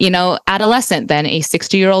 10-year-old, adolescent, than a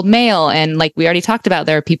 60-year-old male. And like we already talked about,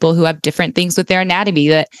 there are people who have different things with their anatomy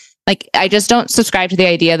that, like, I just don't subscribe to the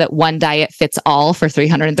idea that one diet fits all for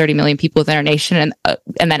 330 million people within our nation,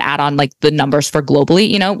 and then add on like the numbers for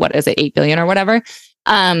globally, what is it, 8 billion or whatever.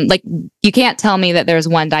 Like, you can't tell me that there's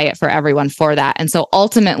one diet for everyone for that. And so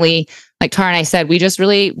ultimately, like Tara and I said, we just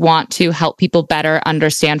really want to help people better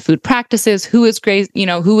understand food practices, who is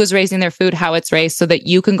raising their food, how it's raised, so that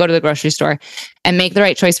you can go to the grocery store and make the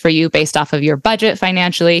right choice for you based off of your budget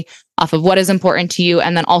financially, off of what is important to you.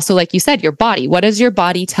 And then also, like you said, your body. What is your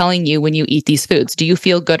body telling you when you eat these foods? Do you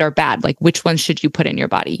feel good or bad? Like, which ones should you put in your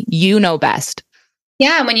body? You know best.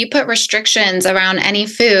 Yeah. When you put restrictions around any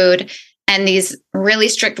food and these really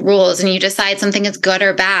strict rules, and you decide something is good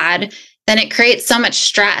or bad, then it creates so much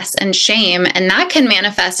stress and shame, and that can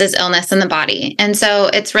manifest as illness in the body. And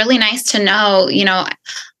so it's really nice to know,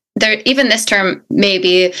 even this term may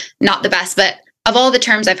be not the best, but of all the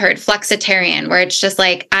terms I've heard, flexitarian, where it's just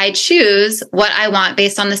like, I choose what I want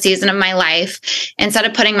based on the season of my life, instead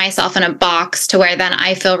of putting myself in a box to where then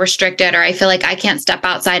I feel restricted, or I feel like I can't step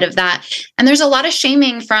outside of that. And there's a lot of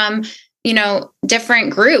shaming from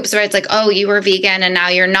different groups where it's like, oh, you were vegan and now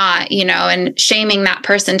you're not, and shaming that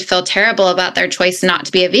person to feel terrible about their choice not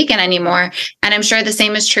to be a vegan anymore. And I'm sure the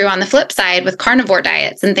same is true on the flip side with carnivore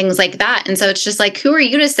diets and things like that. And so it's just like, who are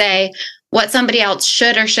you to say what somebody else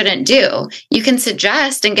should or shouldn't do? You can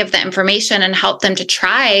suggest and give the information and help them to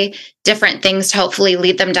try different things to hopefully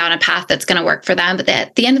lead them down a path that's going to work for them. But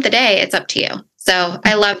at the end of the day, it's up to you. So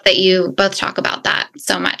I love that you both talk about that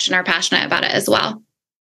so much and are passionate about it as well.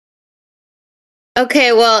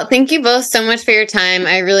 Okay, well, thank you both so much for your time.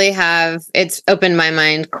 I really have, it's opened my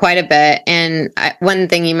mind quite a bit. And one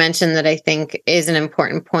thing you mentioned that I think is an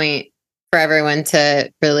important point for everyone to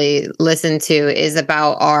really listen to is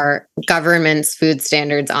about our government's food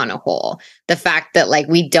standards on a whole. The fact that like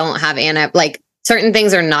we don't have certain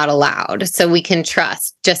things are not allowed. So we can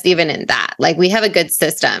trust just even in that. Like we have a good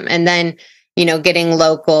system. And then, getting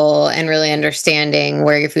local and really understanding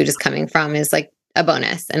where your food is coming from is like a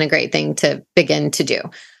bonus and a great thing to begin to do.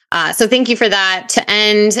 So thank you for that. To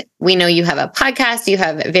end, we know you have a podcast, you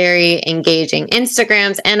have very engaging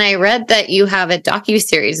Instagrams, and I read that you have a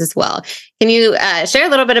docuseries as well. Can you share a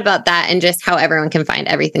little bit about that and just how everyone can find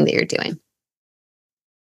everything that you're doing?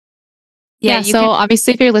 Yeah, so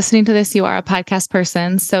obviously if you're listening to this, you are a podcast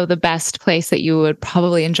person. So the best place that you would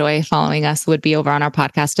probably enjoy following us would be over on our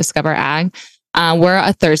podcast, Discover Ag. We're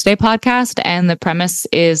a Thursday podcast, and the premise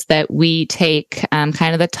is that we take kind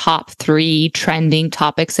of the top 3 trending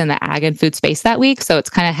topics in the ag and food space that week. So it's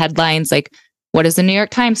kind of headlines like, what is the New York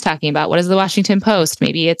Times talking about? What is the Washington Post?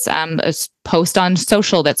 Maybe it's a post on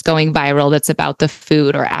social that's going viral that's about the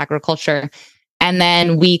food or agriculture. And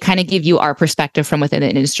then we kind of give you our perspective from within the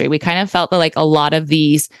industry. We kind of felt that like a lot of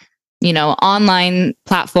these, online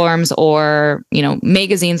platforms or,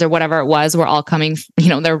 magazines or whatever it was, were all coming,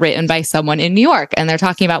 they're written by someone in New York and they're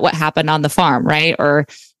talking about what happened on the farm, right? Or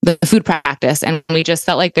the food practice. And we just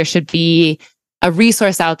felt like there should be a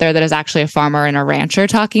resource out there that is actually a farmer and a rancher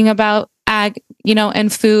talking about ag,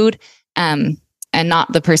 and food, and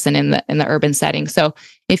not the person in the urban setting. So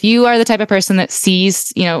if you are the type of person that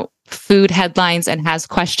sees, food headlines and has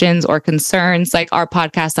questions or concerns, like our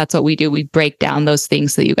podcast, that's what we do. We break down those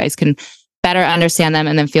things so that you guys can better understand them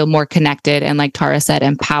and then feel more connected. And like Tara said,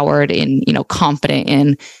 empowered in, confident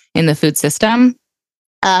in the food system.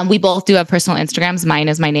 We both do have personal Instagrams. Mine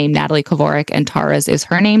is my name, Natalie Kovarik, and Tara's is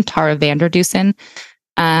her name, Tara Vander Dussen.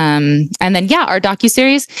 And then, our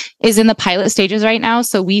docuseries is in the pilot stages right now.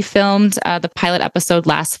 So we filmed the pilot episode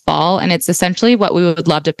last fall, and it's essentially what we would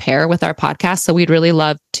love to pair with our podcast. So we'd really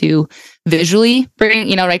love to visually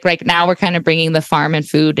bring, like right now we're kind of bringing the farm and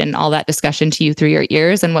food and all that discussion to you through your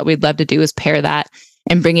ears. And what we'd love to do is pair that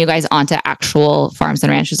and bring you guys onto actual farms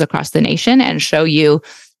and ranches across the nation and show you,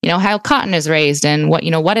 how cotton is raised and what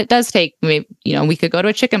it does take. We could go to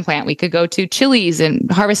a chicken plant, we could go to Chili's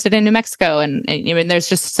and harvest it in New Mexico. And there's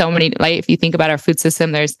just so many, like, if you think about our food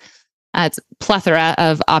system, there's it's a plethora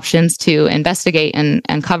of options to investigate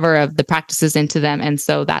and cover of the practices into them. And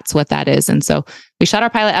so that's what that is. And so we shot our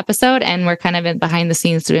pilot episode and we're kind of behind the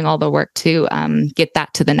scenes doing all the work to get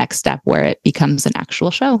that to the next step where it becomes an actual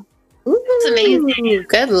show. Ooh, that's amazing.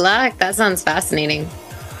 Good luck. That sounds fascinating.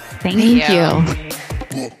 Thank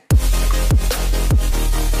you.